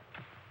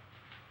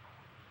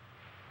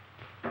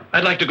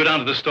 I'd like to go down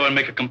to the store and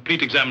make a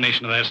complete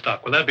examination of their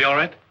stock. Will that be all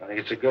right? I think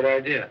it's a good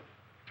idea.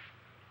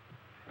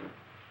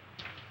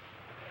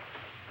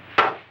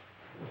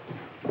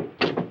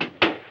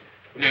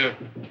 Do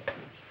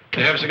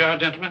you have a cigar,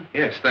 gentlemen?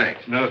 Yes,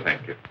 thanks. No,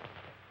 thank you.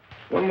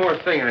 One more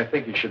thing I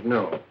think you should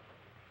know.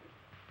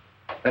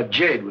 That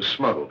jade was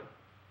smuggled.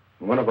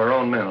 And one of our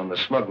own men on the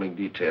smuggling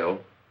detail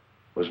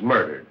was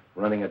murdered,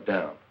 running it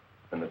down.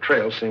 And the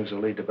trail seems to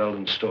lead to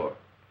Belden's store.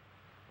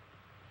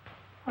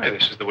 Why,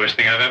 this is the worst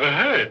thing I've ever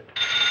heard.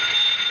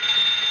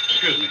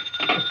 Excuse me.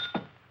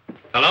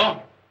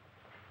 Hello?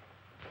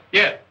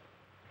 Yeah.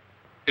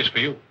 It's for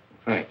you.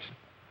 Thanks.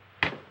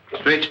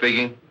 Street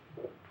speaking.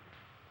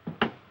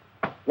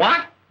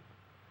 What?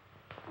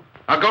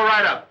 I'll go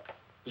right up.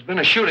 There's been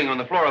a shooting on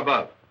the floor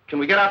above. Can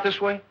we get out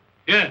this way?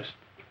 Yes.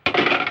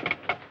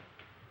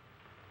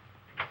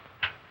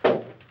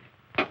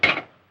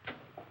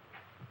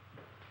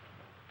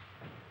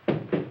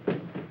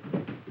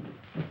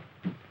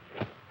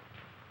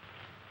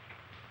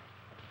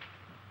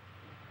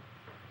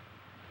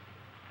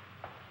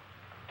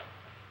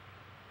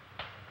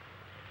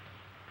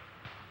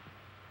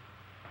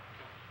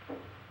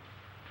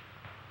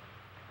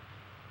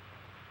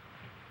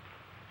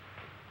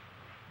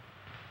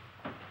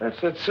 That's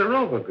that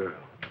Serova girl.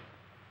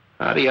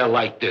 How do you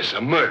like this?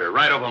 A murder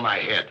right over my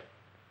head.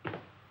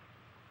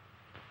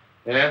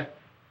 Yeah?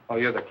 Oh,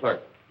 you're the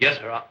clerk. Yes,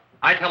 sir.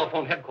 I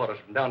telephoned headquarters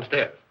from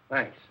downstairs.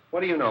 Thanks. What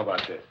do you know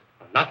about this?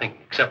 Nothing,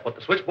 except what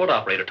the switchboard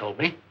operator told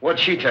me. What'd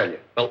she tell you?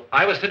 Well,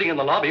 I was sitting in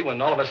the lobby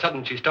when all of a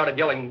sudden she started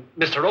yelling,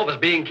 Miss Serova's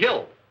being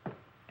killed.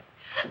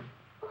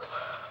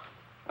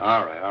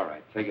 All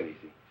right. Take it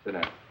easy. Sit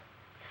down.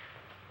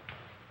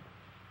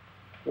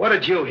 What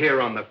did you hear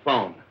on the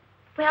phone?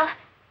 Well,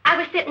 I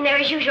was sitting there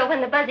as usual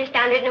when the buzzer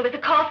sounded, and it was a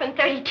call from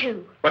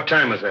 32. What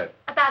time was that?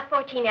 About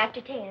 14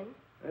 after 10.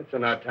 That's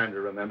an odd time to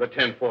remember,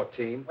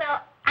 10:14.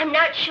 Well, I'm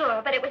not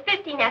sure, but it was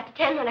 15 after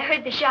 10 when I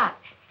heard the shot.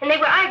 And they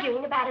were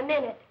arguing about a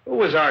minute. Who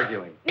was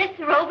arguing? Miss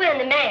Serova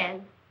and the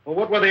man. Well,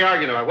 what were they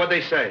arguing about? What'd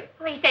they say?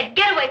 Well, he said,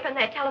 get away from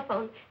that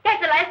telephone.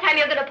 That's the last time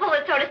you're going to pull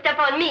this sort of stuff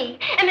on me.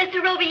 And Miss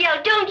Serova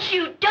yelled, don't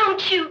shoot, don't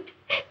shoot.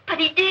 But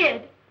he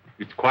did.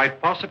 It's quite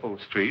possible,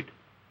 Street.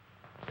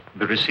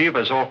 The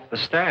receiver's off the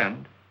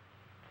stand.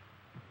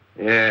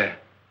 Yeah.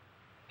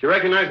 Do you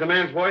recognize the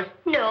man's voice?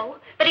 No,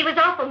 but he was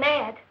awful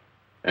mad.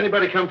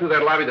 Anybody come through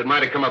that lobby that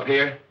might have come up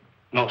here?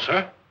 No,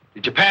 sir.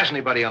 Did you pass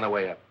anybody on the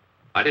way up?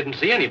 I didn't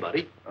see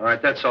anybody. All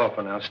right, that's all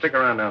for now. Stick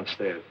around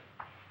downstairs.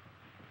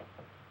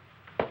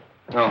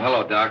 Oh,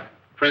 hello, Doc.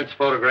 Prints,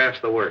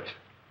 photographs, the works.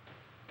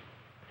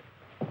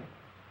 And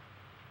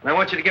I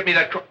want you to get me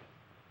that...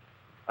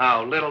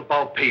 Oh, little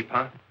Bo Peep,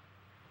 huh?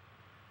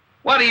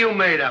 What are you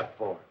made up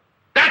for?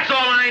 That's all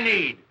I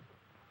need!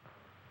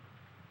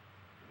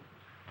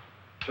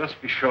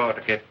 Just be sure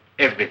to get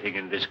everything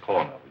in this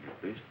corner, will you,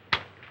 please?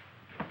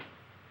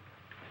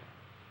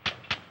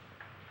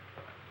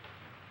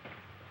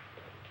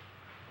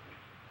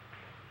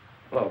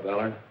 Hello,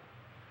 Bellard.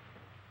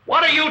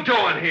 What are you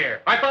doing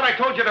here? I thought I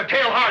told you to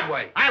tail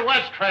Hardway. I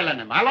was trailing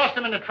him. I lost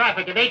him in the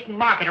traffic at 8th and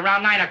Market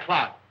around 9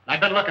 o'clock. I've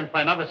been looking for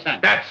him ever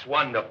since. That's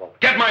wonderful.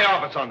 Get my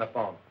office on the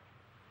phone.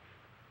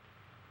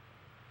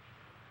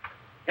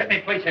 Get me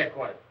police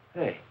headquarters.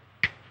 Hey.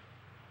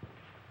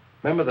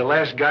 Remember the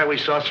last guy we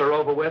saw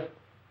Serova with?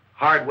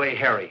 Hardway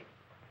Harry.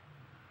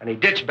 And he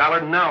ditched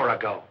Ballard an hour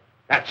ago.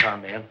 That's our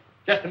man.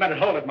 Just a minute.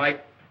 Hold it,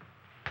 Mike.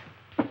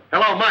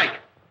 Hello, Mike.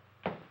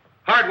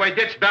 Hardway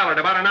ditched Ballard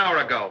about an hour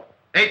ago.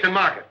 8th and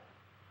Market.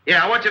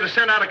 Yeah, I want you to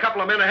send out a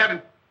couple of men ahead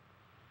and...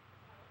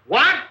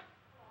 What?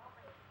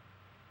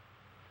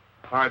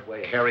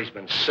 Hardway Harry's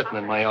been sitting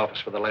in my office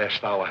for the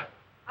last hour.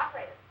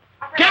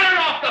 Get her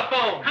off the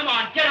phone! Come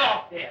on, get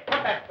off there.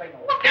 Put that thing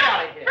over. Look, Get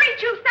out of here. 3-2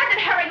 said that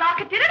Harry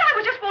Lockett did it. I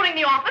was just phoning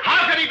the office.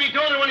 How could he be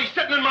doing it when he's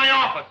sitting in my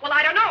office? Well,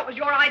 I don't know. It was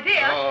your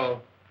idea.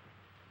 Oh.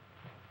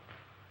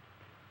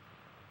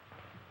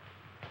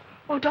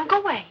 Oh, don't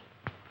go away.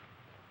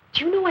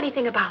 Do you know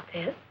anything about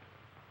this?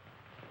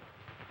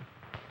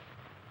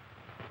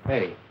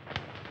 Hey,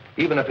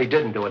 even if he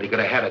didn't do it, he could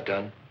have had it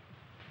done.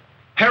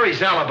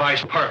 Harry's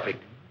alibi's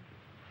perfect.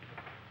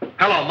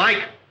 Hello,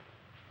 Mike.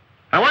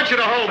 I want you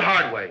to hold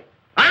Hardway.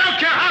 I don't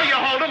care how you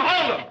hold him,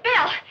 hold him.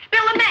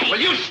 Bill LeMay. Will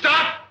you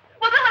stop?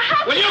 Well, Bill, the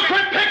housekeeper... Will you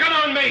quit picking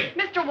on me?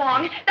 Mr.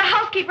 Wong, the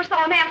housekeeper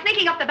saw a man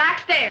sneaking up the back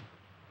stairs.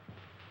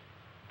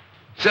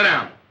 Sit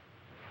down.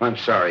 I'm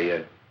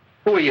sorry.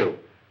 Who are you?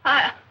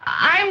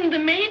 I'm the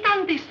maid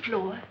on this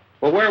floor.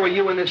 Well, where were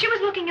you in this... She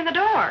was looking in the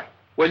door.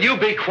 Will you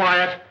be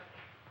quiet?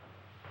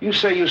 You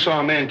say you saw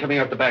a man coming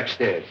up the back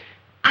stairs.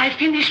 I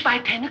finished by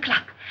 10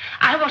 o'clock.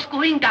 I was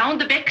going down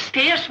the back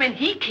stairs when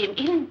he came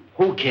in.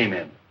 Who came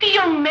in? The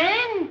young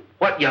man.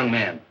 What young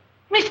man?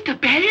 Mr.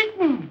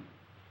 Belden.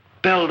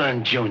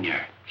 Belden, Jr.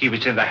 He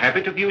was in the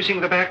habit of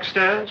using the back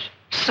stairs?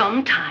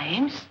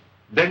 Sometimes.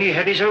 Then he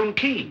had his own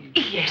key.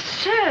 Yes,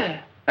 sir.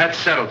 That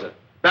settles it.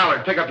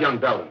 Ballard, pick up young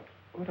Belden.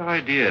 Good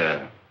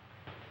idea.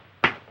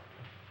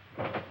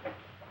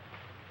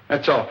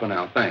 That's all for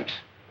now, thanks.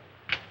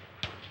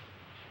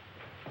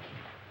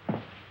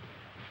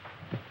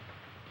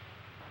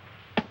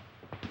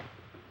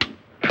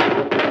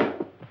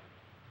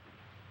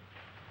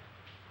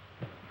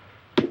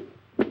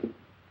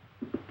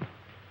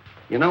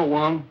 You know,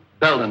 Wong,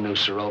 Belden knew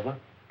Serova.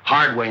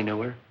 Hardway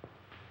knew her.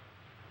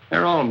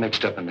 They're all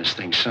mixed up in this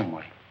thing some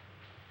way.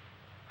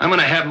 I'm going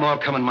to have them all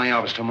come in my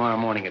office tomorrow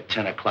morning at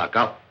 10 o'clock.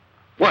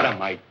 What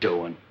am I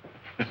doing?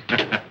 Sit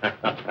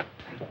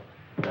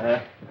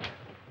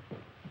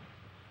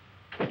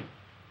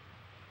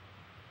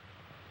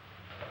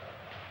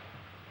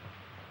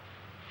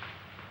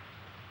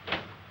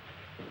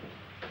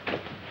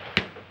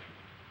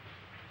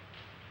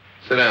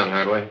down,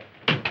 Hardway.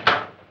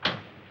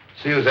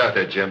 See who's out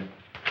there, Jim.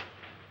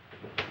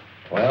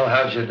 Well,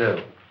 how'd you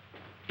do?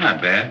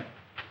 Not bad.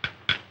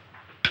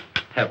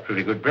 Have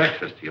pretty good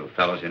breakfast, you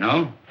fellows, you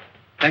know.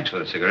 Thanks for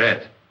the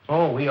cigarettes.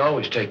 Oh, we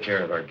always take care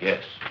of our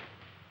guests.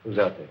 Who's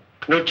out there?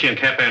 Nucci and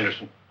Cap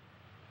Anderson.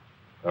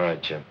 All right,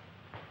 Jim.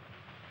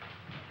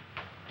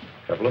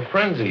 Couple of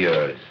friends of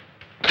yours.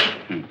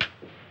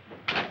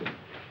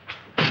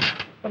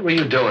 What were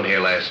you doing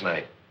here last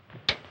night?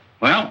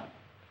 Well,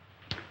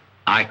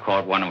 I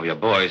caught one of your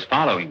boys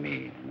following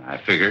me, and I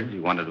figured he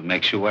wanted to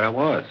make sure where I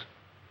was.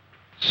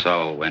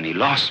 So when he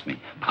lost me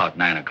about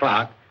 9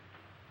 o'clock,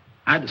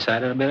 I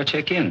decided I better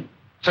check in.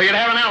 So you'd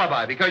have an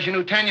alibi because you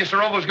knew Tanya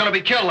Serova was going to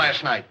be killed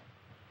last night.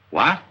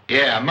 What?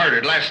 Yeah,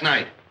 murdered last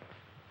night.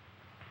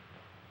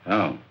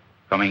 Oh,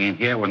 coming in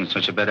here wasn't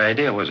such a bad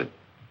idea, was it?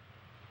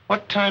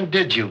 What time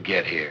did you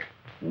get here?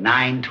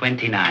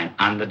 9:29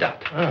 on the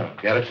dot. Oh,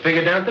 got it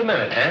figured down to the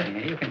minute, huh?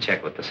 Yeah, you can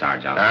check with the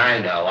sergeant. I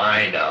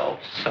know.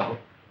 So?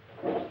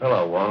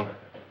 Hello, Wong.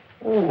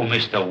 Oh,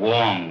 Mr.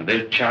 Wong,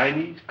 the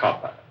Chinese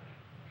copper.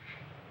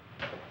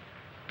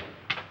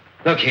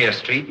 Look here,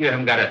 Street, you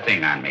haven't got a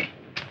thing on me.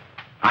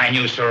 I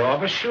knew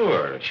Serova,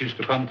 sure. She used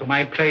to come to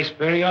my place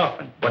very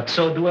often. But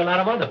so do a lot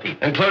of other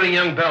people. Including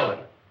young Belden.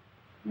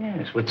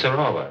 Yes, with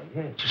Serova,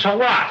 yes. So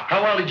what?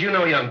 How well did you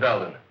know young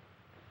Belden?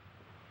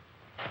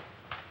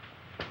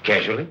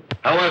 Casually.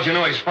 How well did you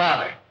know his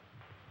father?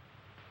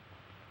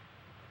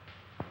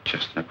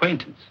 Just an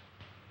acquaintance.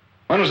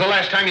 When was the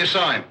last time you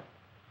saw him?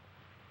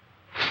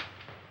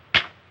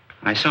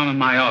 I saw him in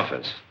my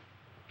office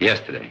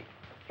yesterday.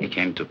 He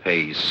came to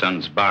pay his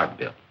son's bar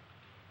bill.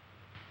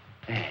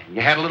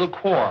 You had a little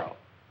quarrel.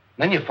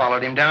 Then you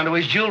followed him down to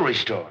his jewelry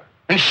store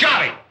and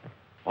shot him.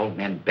 Old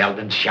man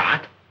Belden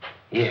shot?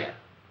 Yeah.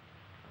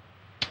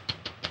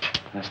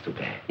 That's too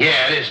bad.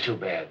 Yeah, it is too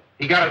bad.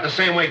 He got it the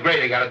same way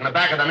Grady got it, in the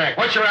back of the neck.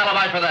 What's your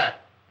alibi for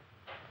that?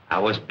 I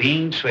was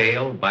being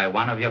trailed by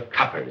one of your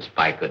coppers,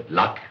 by good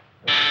luck.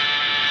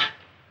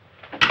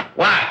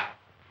 What?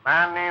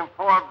 Man named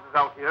Forbes is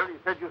out here. He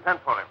said you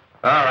sent for him.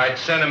 All right,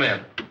 send him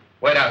in.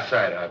 Wait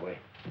outside, Hardway.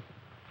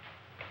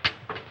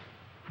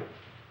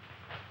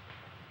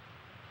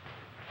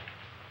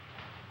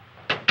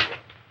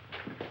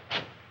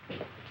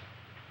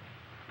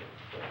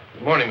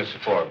 Good morning,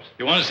 Mr. Forbes.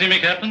 You want to see me,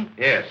 Captain?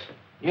 Yes.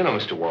 You know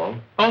Mr.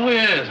 Wong. Oh,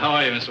 yes. How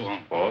are you, Mr.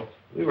 Wong? Forbes.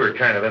 We were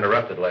kind of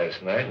interrupted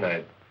last night, and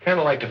I'd kind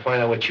of like to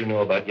find out what you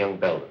know about young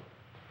Belden.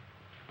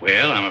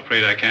 Well, I'm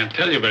afraid I can't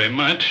tell you very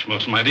much.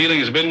 Most of my dealing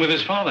has been with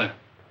his father.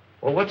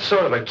 Well, what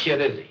sort of a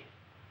kid is he?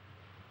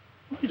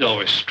 He's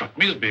always struck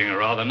me as being a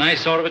rather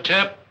nice sort of a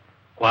chap.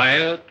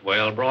 Quiet,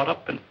 well brought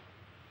up, and...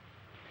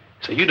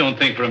 So you don't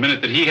think for a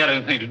minute that he had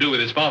anything to do with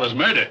his father's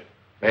murder?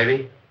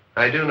 Maybe.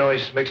 I do know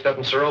he's mixed up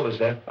in Serova's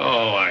death.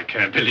 Oh, I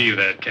can't believe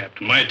that,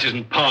 Captain. Why, it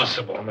isn't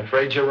possible. I'm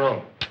afraid you're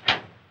wrong.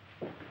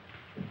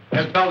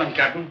 There's Belden,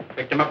 Captain.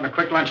 Picked him up in a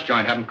quick lunch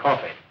joint, having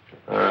coffee.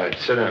 All right,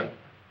 sit down.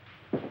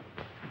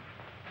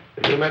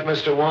 Have you met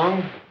Mr.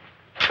 Wong?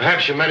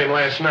 Perhaps you met him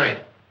last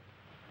night.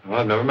 Well,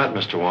 I've never met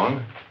Mr.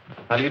 Wong.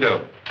 How do you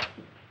do?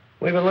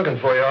 We've been looking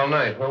for you all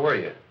night. Where were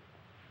you?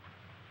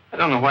 I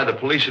don't know why the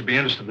police should be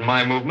interested in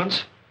my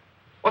movements.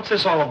 What's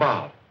this all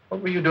about?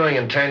 What were you doing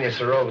in Tanya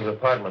Serova's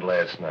apartment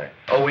last night?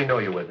 Oh, we know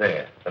you were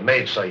there. The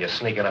maid saw you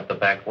sneaking up the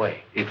back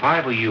way. If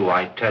I were you,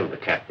 I'd tell the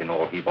captain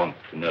all he wants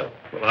to know.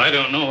 Well, I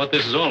don't know what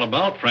this is all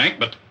about, Frank,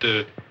 but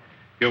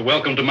you're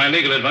welcome to my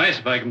legal advice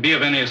if I can be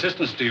of any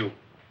assistance to you.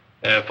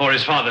 For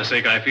his father's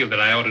sake, I feel that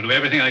I ought to do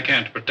everything I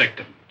can to protect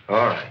him. All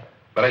right.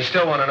 But I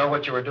still want to know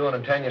what you were doing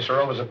in Tanya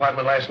Serova's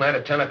apartment last night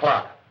at 10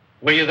 o'clock.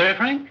 Were you there,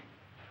 Frank?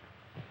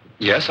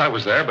 Yes, I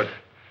was there,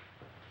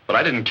 but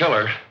I didn't kill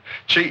her.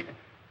 She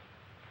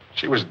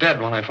was dead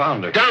when I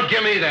found her. Don't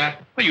give me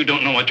that. Well, you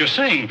don't know what you're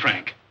saying,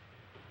 Frank.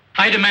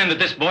 I demand that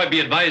this boy be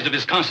advised of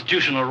his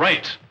constitutional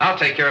rights. I'll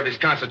take care of his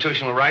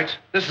constitutional rights.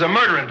 This is a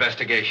murder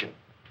investigation.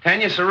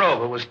 Tanya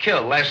Serova was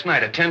killed last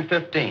night at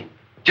 10:15.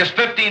 Just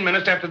 15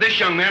 minutes after this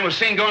young man was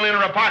seen going in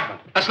her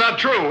apartment. That's not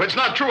true. It's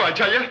not true, I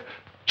tell you.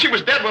 She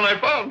was dead when I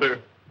found her.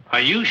 Are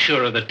you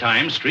sure of the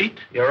time, Street?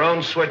 Your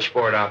own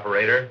switchboard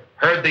operator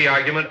heard the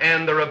argument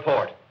and the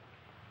report.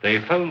 They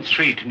phoned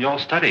Street in your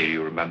study,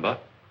 you remember?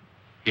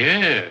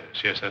 Yes,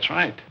 that's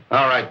right.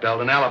 All right,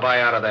 Belden, alibi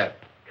out of that.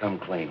 Come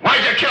clean.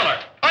 Why'd you kill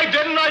her? I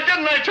didn't,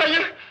 I tell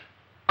you.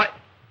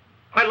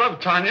 I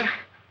love Tanya.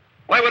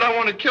 Why would I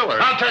want to kill her?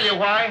 I'll tell you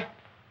why.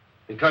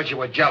 Because you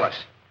were jealous.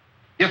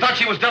 You thought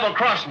she was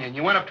double-crossing you, and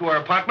you went up to her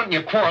apartment and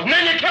you quarreled, and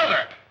then you killed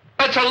her.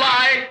 That's a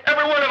lie.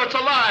 Every word of it's a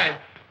lie.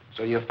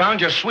 So you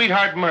found your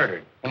sweetheart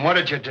murdered. And what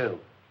did you do?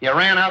 You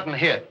ran out and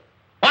hid.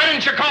 Why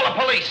didn't you call the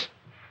police?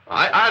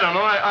 I don't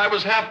know. I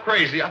was half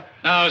crazy.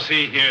 Now,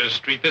 see here,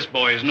 Street, this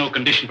boy is no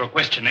condition for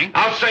questioning.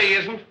 I'll say he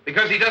isn't,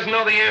 because he doesn't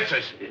know the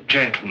answers.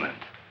 Gentlemen,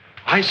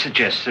 I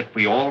suggest that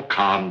we all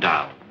calm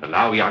down.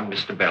 Allow young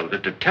Mr.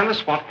 Belden to tell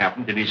us what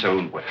happened in his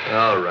own way.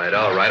 All right.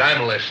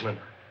 I'm listening.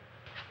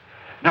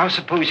 Now,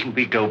 supposing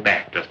we go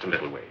back just a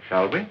little way,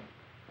 shall we?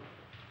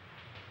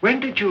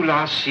 When did you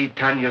last see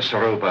Tanya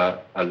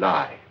Serova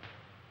alive?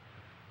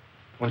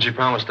 When she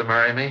promised to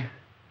marry me.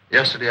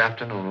 Yesterday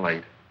afternoon,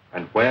 late.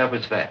 And where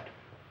was that?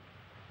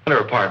 In her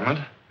apartment.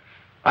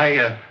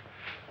 I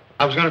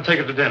was going to take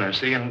her to dinner,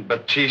 see,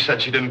 but she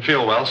said she didn't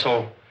feel well,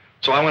 so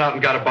I went out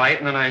and got a bite,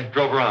 and then I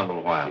drove around a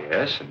little while.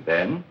 Yes, and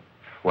then?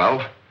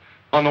 Well,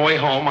 on the way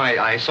home,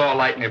 I saw a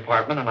light in the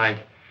apartment, and I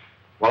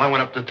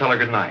went up to tell her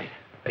good night.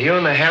 Are you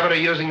in the habit of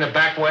using the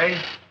back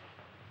way?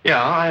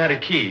 Yeah, I had a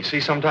key.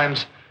 See,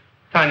 sometimes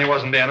Tanya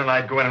wasn't in, and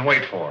I'd go in and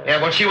wait for her. Yeah,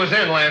 but she was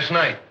in last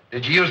night.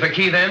 Did you use the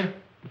key then?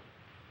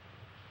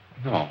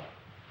 No.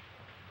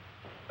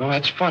 No,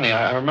 that's funny.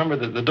 I remember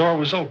that the door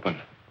was open.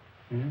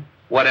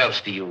 What else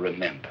do you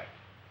remember?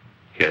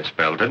 Yes,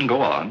 Belden,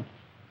 go on.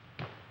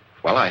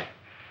 Well, I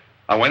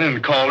went in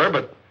and called her,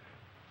 but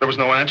there was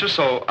no answer,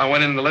 so I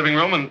went in the living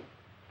room, and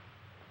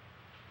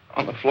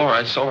on the floor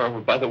I saw her over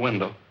by the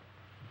window.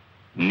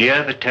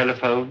 Near the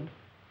telephone?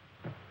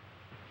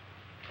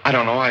 I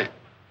don't know. I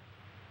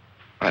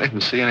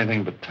didn't see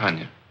anything but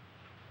Tanya.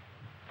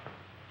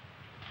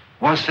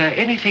 Was there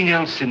anything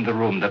else in the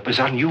room that was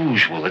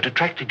unusual, that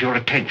attracted your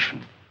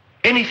attention?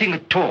 Anything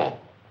at all?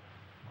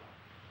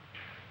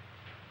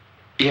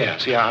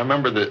 Yes, I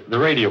remember the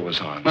radio was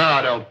on.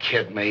 Oh, don't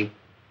kid me.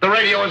 The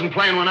radio wasn't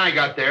playing when I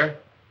got there.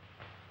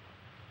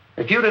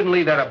 If you didn't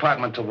leave that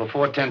apartment till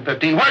before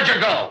 10:15, where'd you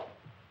go?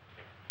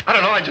 I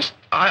don't know.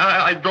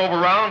 I drove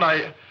around.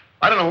 I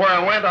don't know where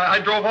I went. I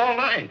drove all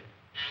night.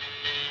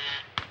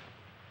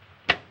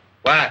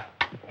 What?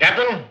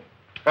 Captain,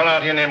 fellow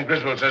out here named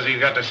Griswold says he's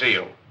got to see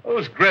you.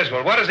 Who's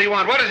Griswold? What does he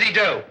want? What does he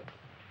do?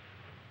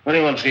 What do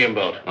you want to see him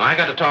about? I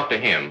got to talk to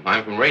him.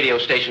 I'm from radio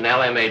station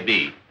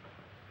LMAB.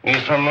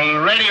 He's from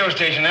a radio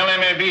station,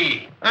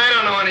 LMAB. I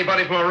don't know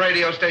anybody from a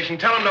radio station.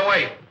 Tell him to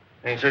wait.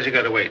 He says you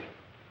got to wait.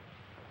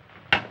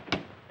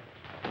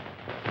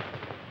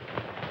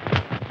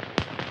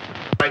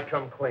 I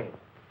come clean.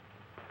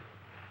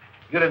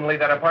 You didn't leave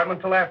that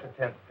apartment till after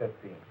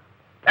 10:15.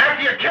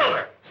 After you killed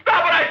her.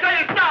 Stop it, I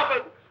say, stop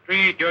it!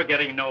 Street, you're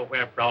getting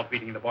nowhere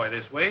browbeating the boy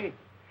this way.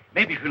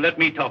 Maybe if you let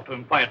me talk to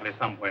him quietly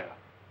somewhere.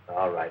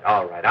 All right.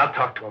 I'll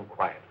talk to him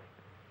quietly.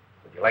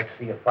 Would you like to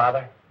see your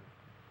father?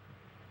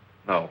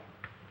 No.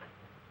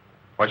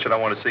 Why should I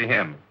want to see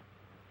him?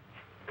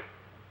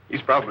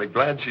 He's probably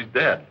glad she's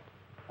dead.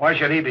 Why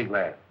should he be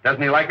glad?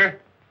 Doesn't he like her?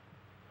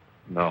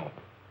 No.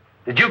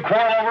 Did you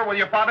quarrel over with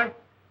your father?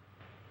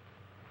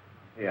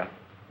 Yeah,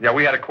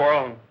 we had a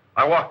quarrel, and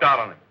I walked out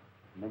on him.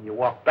 And then you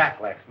walked back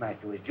last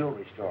night to his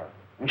jewelry store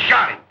and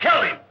shot him,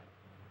 killed him.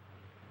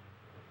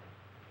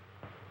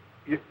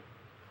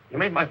 You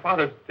made my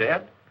father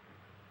dead?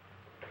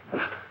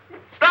 Stop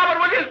it,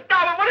 will you?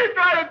 Stop it! What are you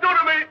trying to do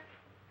to me?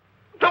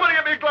 Somebody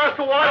give me a glass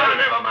of water. Oh,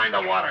 never mind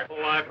the water.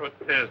 Oh, I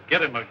protest.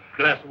 Get him a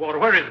glass of water.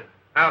 Where is it?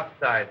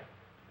 Outside.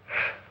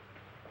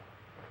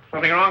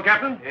 Something wrong,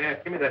 Captain? Yeah,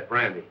 give me that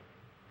brandy.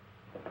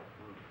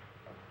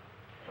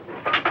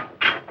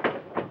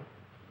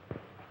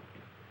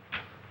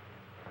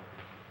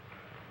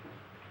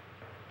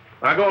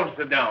 Now go and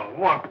sit down.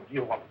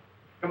 You want?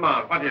 Come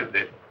on, what is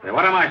this?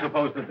 What am I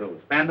supposed to do?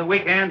 Spend the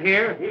weekend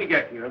here? He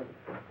get here.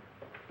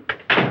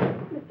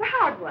 Mr.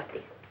 Hardway.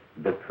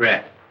 The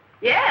press.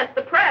 Yes,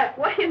 the press.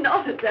 What do you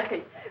know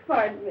today?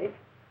 Pardon me.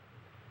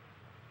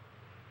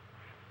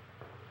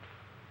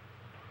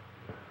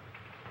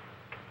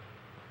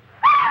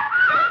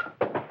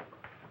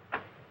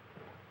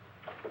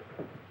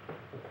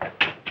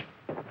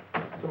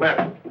 What's the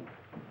matter?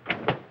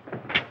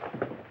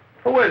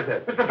 Who is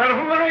this? It's the fellow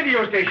from the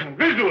radio station,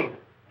 Griswold.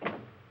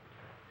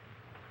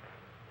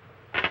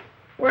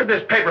 Where'd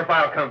this paper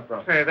file come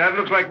from? Say, that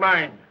looks like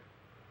mine.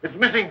 It's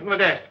missing from the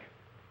desk.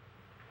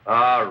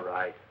 All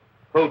right.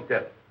 Who did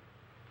it?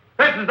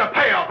 This is the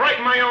payoff, right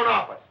in my own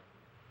office.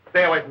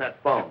 Stay away from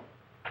that phone.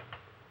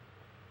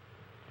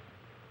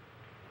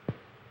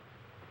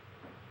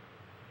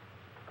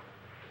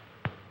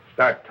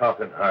 Start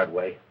talking,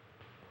 Hardway.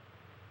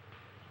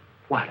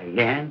 What,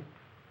 again?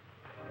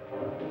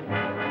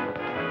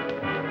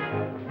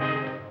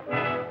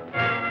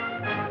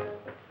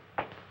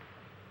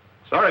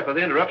 Sorry for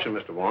the interruption,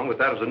 Mr. Wong, but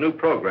that is a new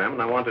program,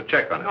 and I want to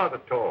check on it. Not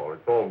at all.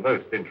 It's all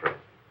most interesting.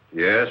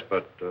 Yes,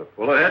 but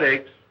full of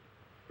headaches.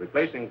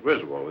 Replacing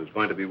Griswold is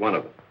going to be one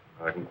of them.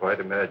 I can quite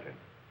imagine.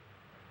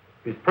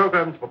 His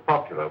programs were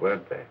popular,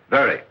 weren't they?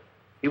 Very.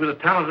 He was a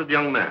talented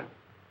young man.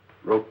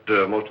 Wrote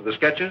most of the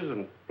sketches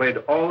and played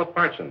all the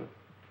parts in them.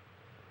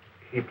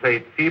 He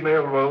played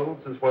female roles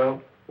as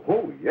well?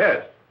 Oh,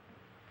 yes.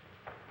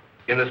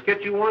 In the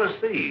sketch you want to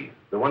see,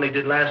 the one he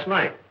did last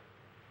night,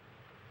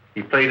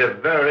 he played a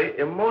very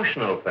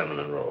emotional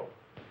feminine role.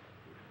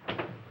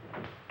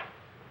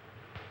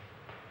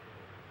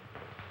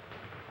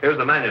 Here's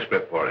the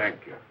manuscript for it.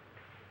 Thank you.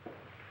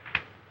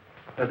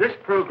 This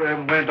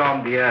program went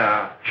on the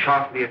air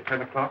sharply at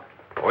 10 o'clock?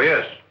 Oh,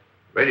 yes.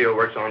 Radio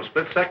works on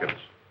split seconds.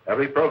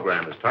 Every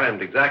program is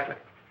timed exactly.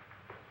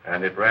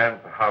 And it ran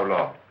for how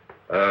long?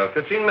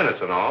 15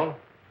 minutes in all.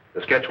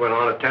 The sketch went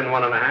on at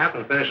 10:01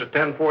 and finished at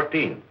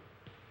 10:14.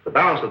 The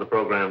balance of the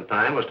program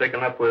time was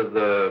taken up with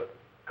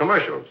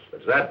commercials,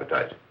 as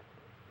advertising.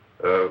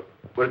 Would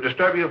it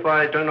disturb you if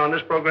I turned on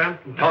this program?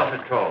 Not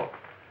at all.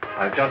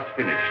 I've just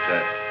finished.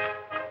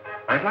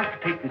 I'd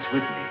like to take this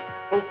with me.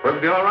 Oh,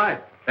 perfectly all right.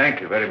 Thank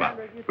you very much.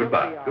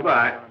 Goodbye.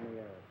 Goodbye.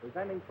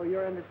 Presenting for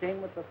your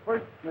entertainment the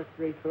first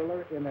mystery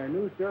thriller in their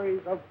new series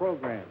of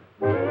programs.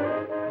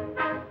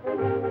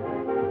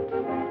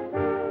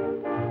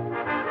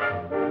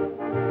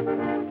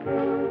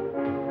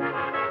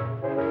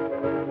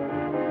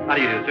 How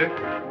do you do, sir?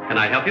 Can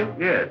I help you?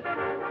 Yes.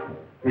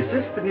 Is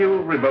this the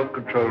new remote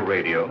control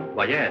radio?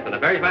 Why, yes, and a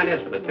very fine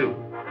instrument, too.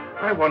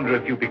 I wonder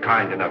if you'd be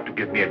kind enough to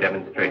give me a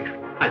demonstration.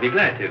 I'd be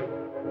glad to.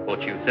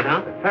 Won't you sit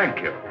down?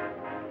 Thank you.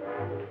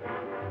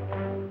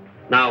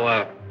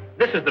 Now,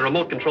 This is the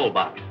remote control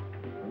box.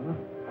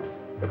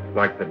 Looks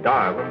like the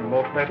dial of an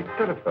automatic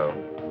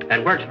telephone.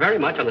 And works very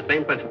much on the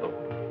same principle.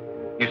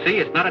 You see,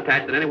 it's not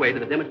attached in any way to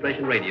the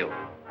demonstration radio.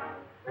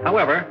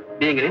 However,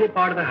 being in any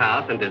part of the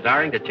house and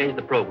desiring to change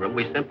the program,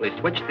 we simply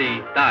switch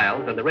the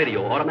dials and the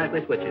radio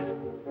automatically switches.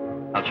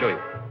 I'll show you.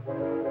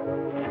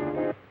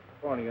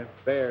 California,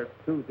 fair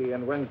Tuesday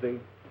and Wednesday.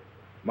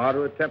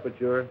 Moderate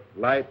temperature,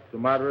 light to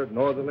moderate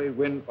northerly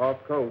wind off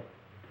coast.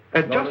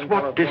 At just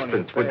what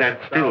distance would that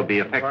still be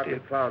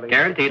effective?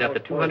 Guaranteed up to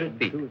 200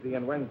 feet. Tuesday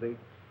and Wednesday.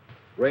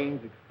 Rains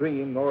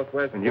extreme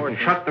northwest. And you can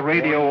shut the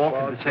radio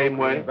off in the same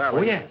way?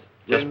 Oh, yes.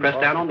 Just press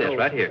down on this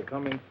right here.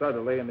 Coming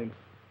suddenly and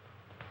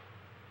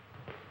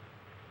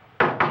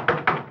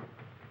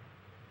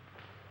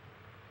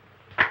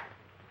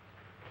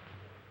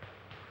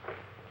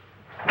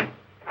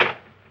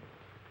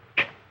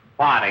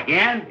What,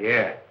 again?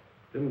 Yeah.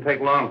 Didn't take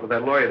long for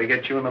that lawyer to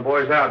get you and the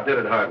boys out, did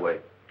it, Hardway?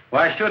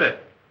 Why should it?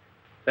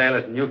 Say,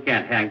 listen, you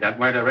can't hang that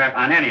murder rap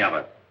on any of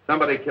us.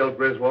 Somebody killed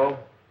Griswold,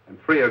 and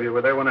 3 of you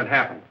were there when it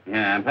happened.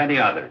 Yeah, and plenty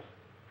others.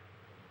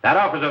 That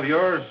office of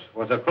yours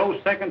was a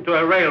close second to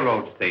a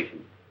railroad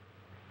station.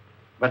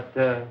 But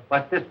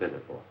what's this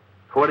visit for?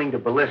 According to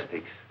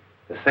ballistics,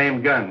 the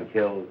same gun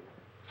killed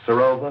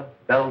Serova,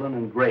 Belden,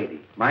 and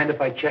Grady. Mind if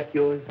I check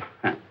yours?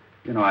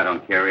 You know I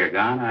don't carry a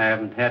gun. I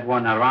haven't had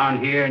one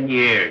around here in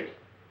years.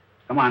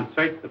 Come on,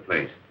 search the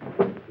place.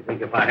 You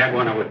think if I had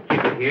one, I would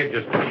keep it here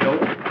just to show?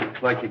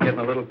 Looks like you're getting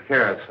a little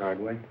careless,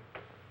 Hardway.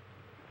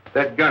 If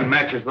that gun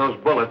matches those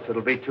bullets,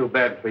 it'll be too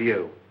bad for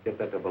you. Get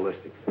that to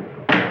ballistics.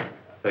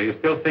 So you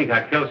still think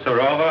I killed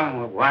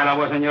Serova while I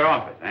was in your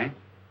office, eh?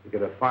 You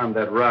could have farmed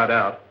that rod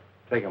out.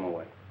 Take him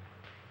away.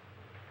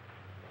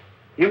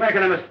 You're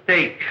making a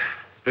mistake,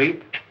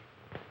 Street.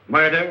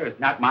 Murder is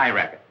not my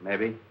racket.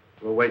 Maybe.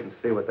 We'll wait and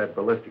see what that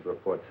ballistic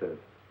report says.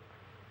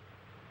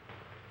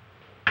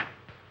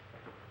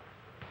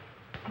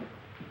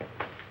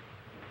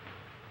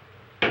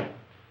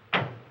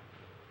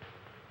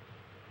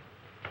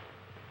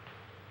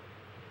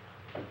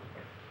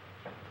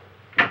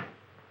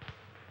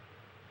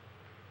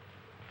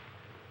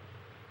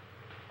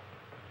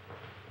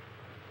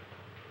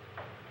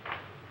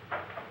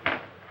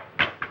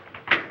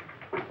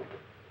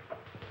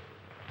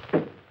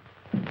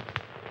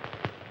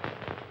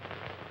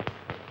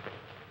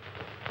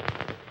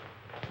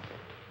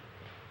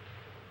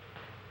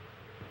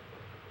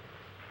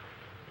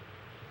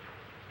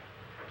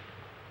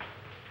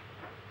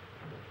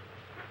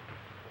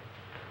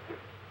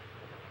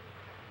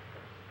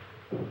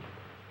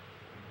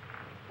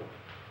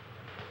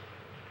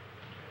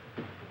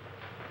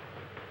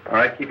 All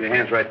right, keep your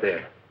hands right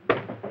there.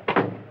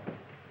 Turn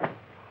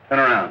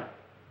around.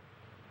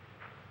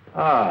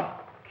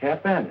 Ah,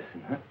 Cap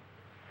Anderson, huh?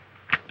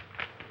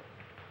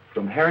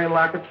 From Harry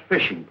Lockett's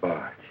fishing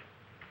barge.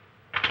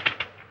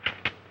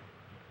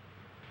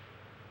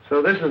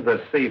 So this is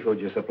the seafood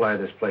you supply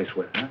this place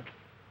with, huh?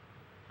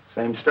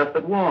 Same stuff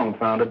that Wong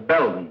found at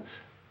Belden's.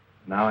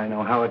 Now I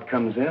know how it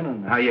comes in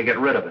and how you get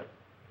rid of it.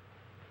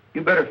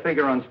 You better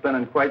figure on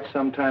spending quite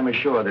some time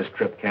ashore this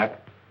trip,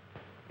 Cap.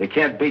 You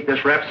can't beat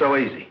this rap so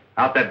easy.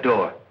 Out that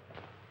door.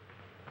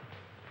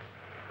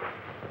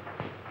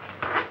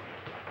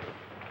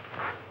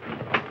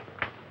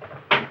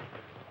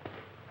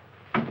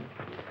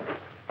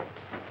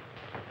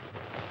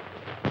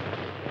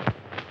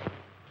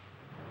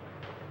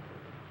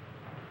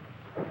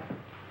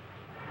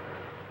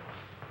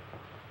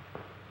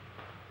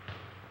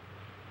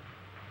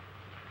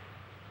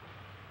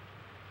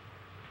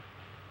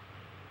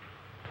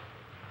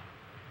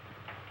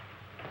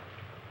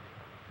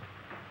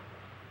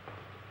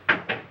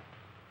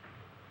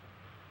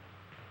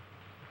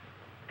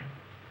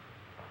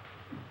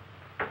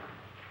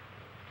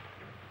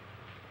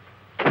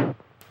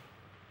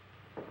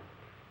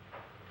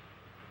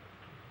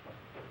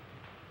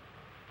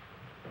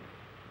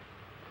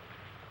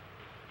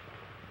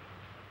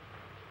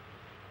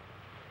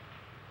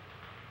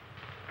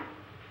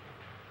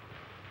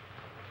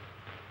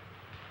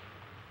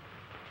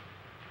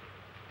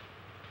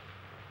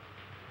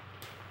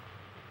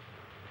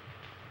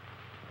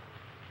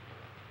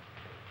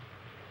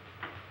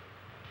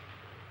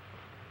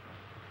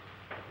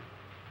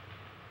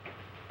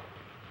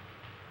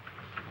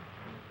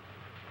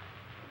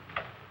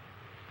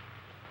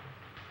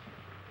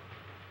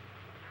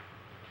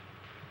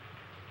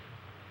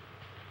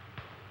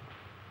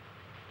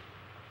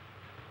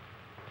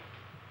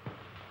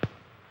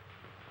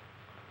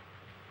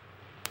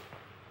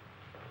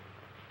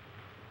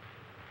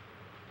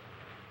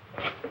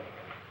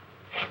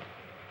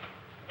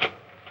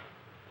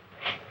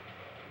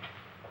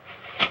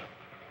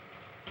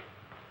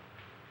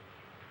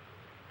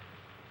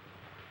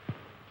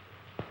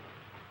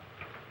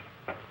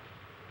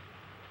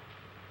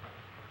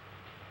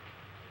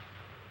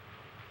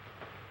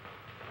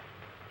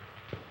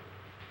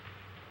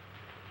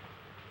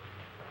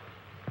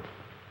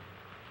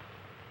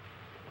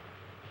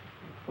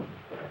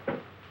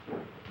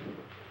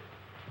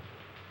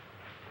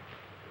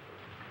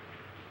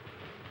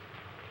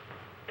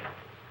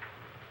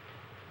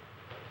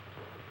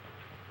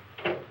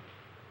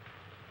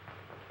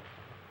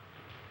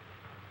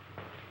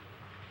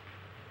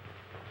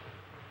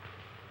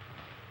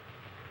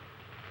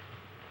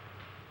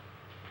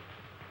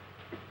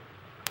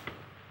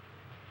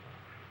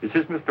 This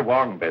is Mr.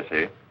 Wong,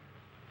 Bessie.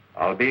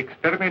 I'll be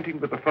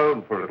experimenting with the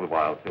phone for a little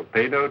while, so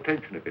pay no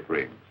attention if it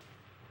rings.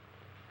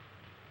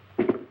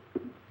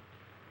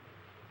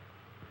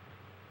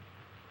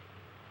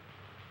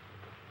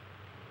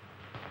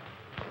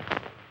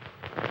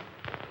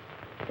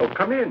 Oh,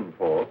 come in,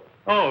 Forbes.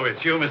 Oh,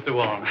 it's you, Mr.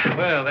 Wong.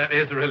 Well, that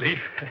is a relief.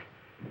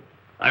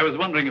 I was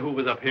wondering who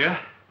was up here.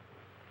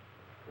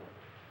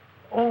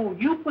 Oh,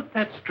 you put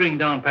that string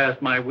down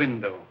past my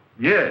window.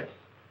 Yes.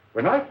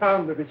 When I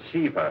found the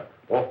receiver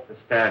off the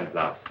stand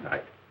last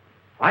night,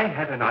 I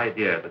had an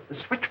idea that the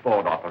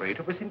switchboard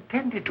operator was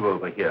intended to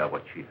overhear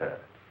what she heard.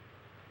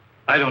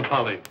 I don't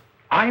follow you.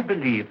 I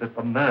believe that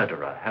the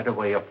murderer had a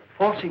way of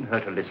forcing her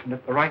to listen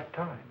at the right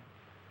time.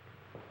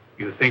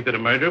 You think that a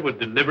murderer would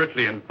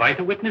deliberately invite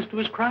a witness to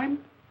his crime?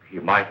 He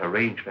might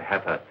arrange to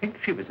have her think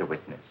she was a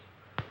witness.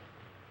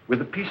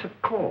 With a piece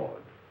of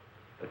cord,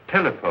 a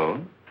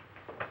telephone,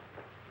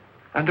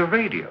 and a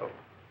radio.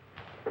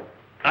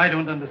 I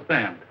don't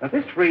understand. Now,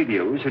 this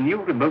radio is a new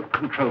remote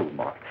control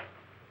model.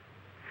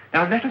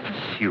 Now, let us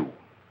assume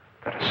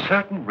that a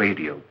certain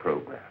radio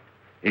program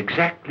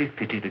exactly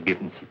fitted a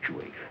given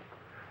situation.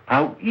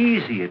 How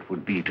easy it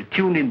would be to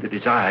tune in the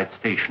desired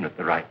station at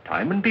the right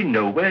time and be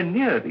nowhere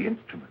near the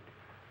instrument.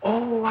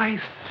 Oh,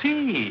 I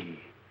see.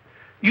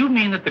 You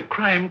mean that the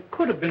crime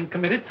could have been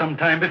committed some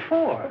time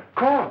before? Of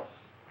course.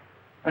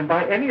 And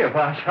by any of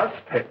our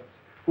suspects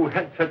who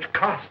had such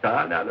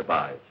cast-iron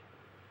alibis.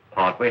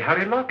 Partway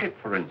Harry Lockett,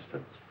 for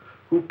instance,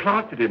 who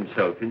planted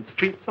himself in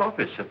Street's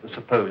office at the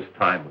supposed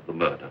time of the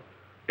murder.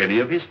 Any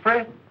of his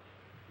friends.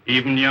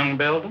 Even young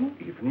Belden?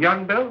 Even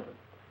young Belden.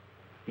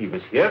 He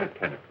was here at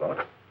 10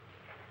 o'clock.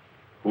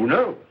 Who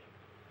knows?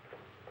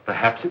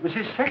 Perhaps it was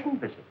his second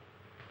visit.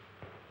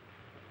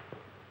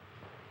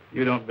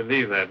 You don't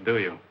believe that, do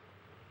you?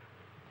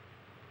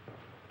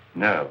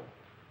 No.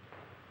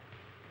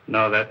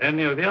 Nor that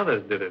any of the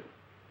others did it,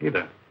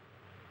 either.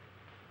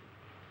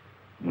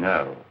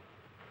 No.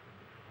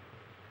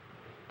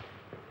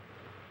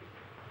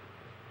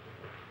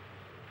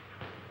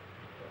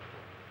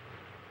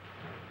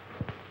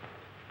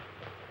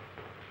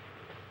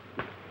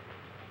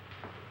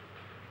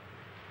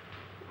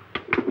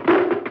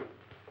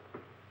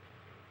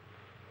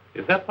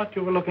 Is that what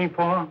you were looking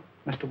for,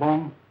 Mr.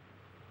 Wong?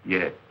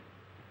 Yes.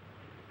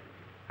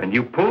 And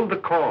you pulled the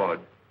cord.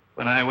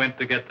 When I went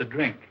to get the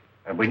drink.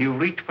 And when you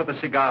reached for the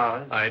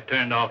cigars. I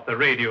turned off the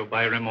radio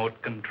by remote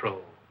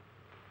control.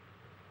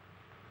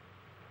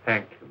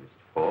 Thank you,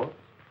 Mr. Forbes.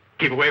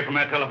 Keep away from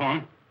that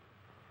telephone.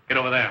 Get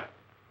over there.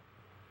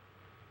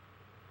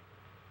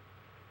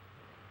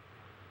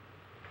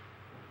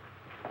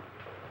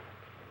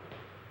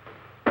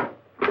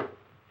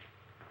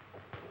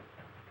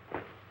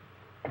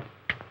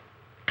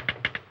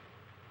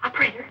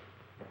 Operator.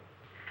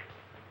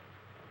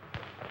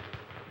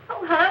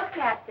 Oh, hello,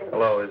 Captain.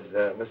 Hello, is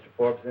Mr.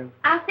 Forbes in?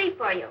 I'll see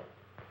for you.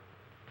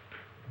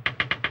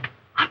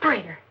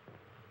 Operator.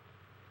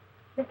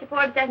 Mr.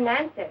 Forbes doesn't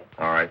answer.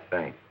 All right,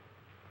 thanks.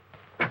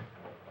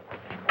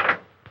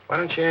 Why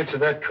don't you answer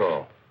that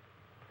call?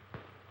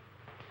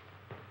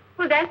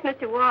 Well, that's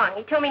Mr. Wong.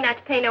 He told me not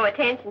to pay no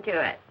attention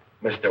to it.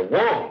 Mr.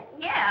 Wong?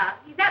 Yeah,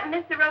 he's up in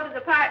Mr. Rover's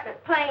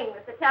apartment playing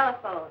with the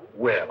telephone.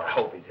 Well, I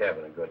hope he's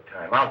having a good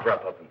time. I'll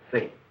drop up and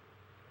see him.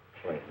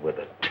 Playing with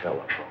a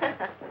telephone.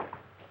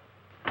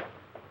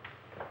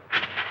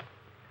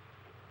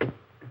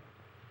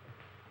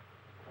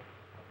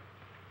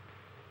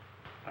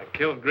 I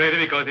killed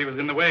Grady because he was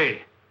in the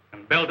way,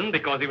 and Belden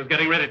because he was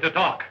getting ready to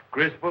talk.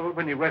 Griswold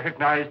when he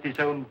recognized his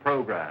own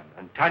program,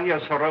 and Tanya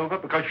Serova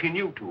because she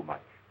knew too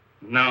much.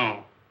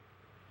 No,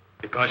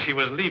 because she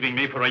was leaving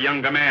me for a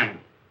younger man.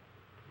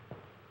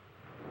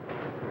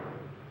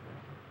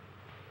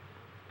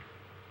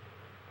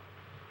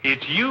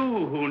 It's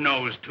you who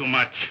knows too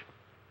much.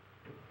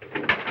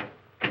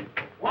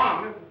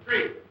 Wong, this is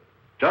Street.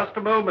 Just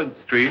a moment,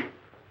 Street.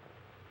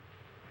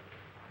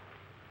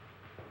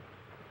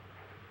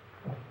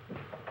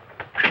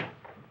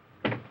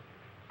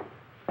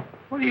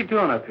 What are you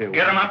doing up here?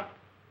 Get him up.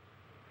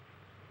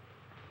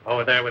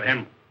 Over there with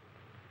him.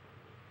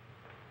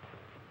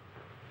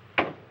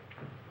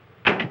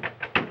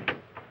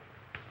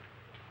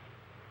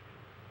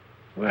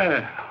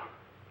 Well,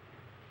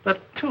 the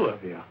two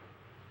of you.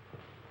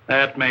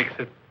 That makes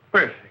it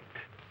perfect.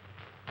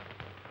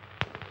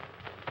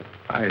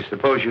 I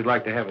suppose you'd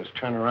like to have us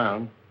turn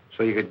around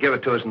so you could give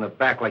it to us in the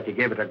back like you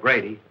gave it to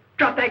Grady.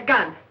 Drop that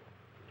gun.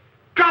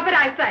 Drop it,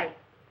 I say.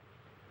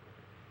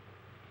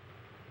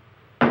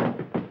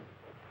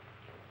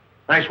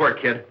 Nice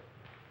work, kid.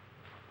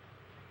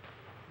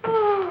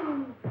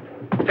 Oh.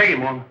 Take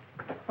him, Wong.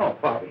 Oh,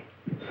 Bobbie.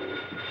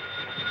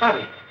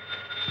 Bobbie.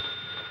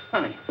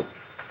 Honey.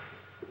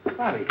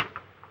 Bobbie.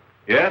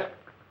 Yes?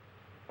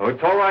 Oh,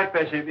 it's all right,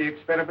 Bessie. The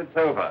experiment's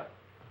over.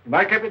 You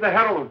might give me the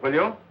Herald, will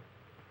you?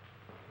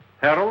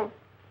 Herald?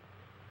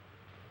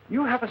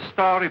 You have a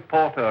star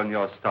reporter on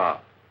your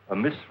staff, a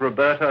Miss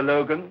Roberta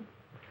Logan.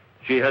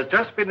 She has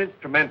just been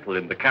instrumental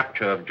in the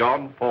capture of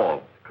John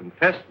Forbes,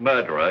 confessed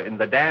murderer in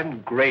the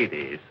Dan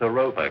Grady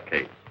Serova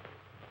case.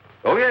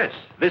 Oh, yes,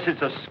 this is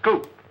a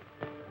scoop.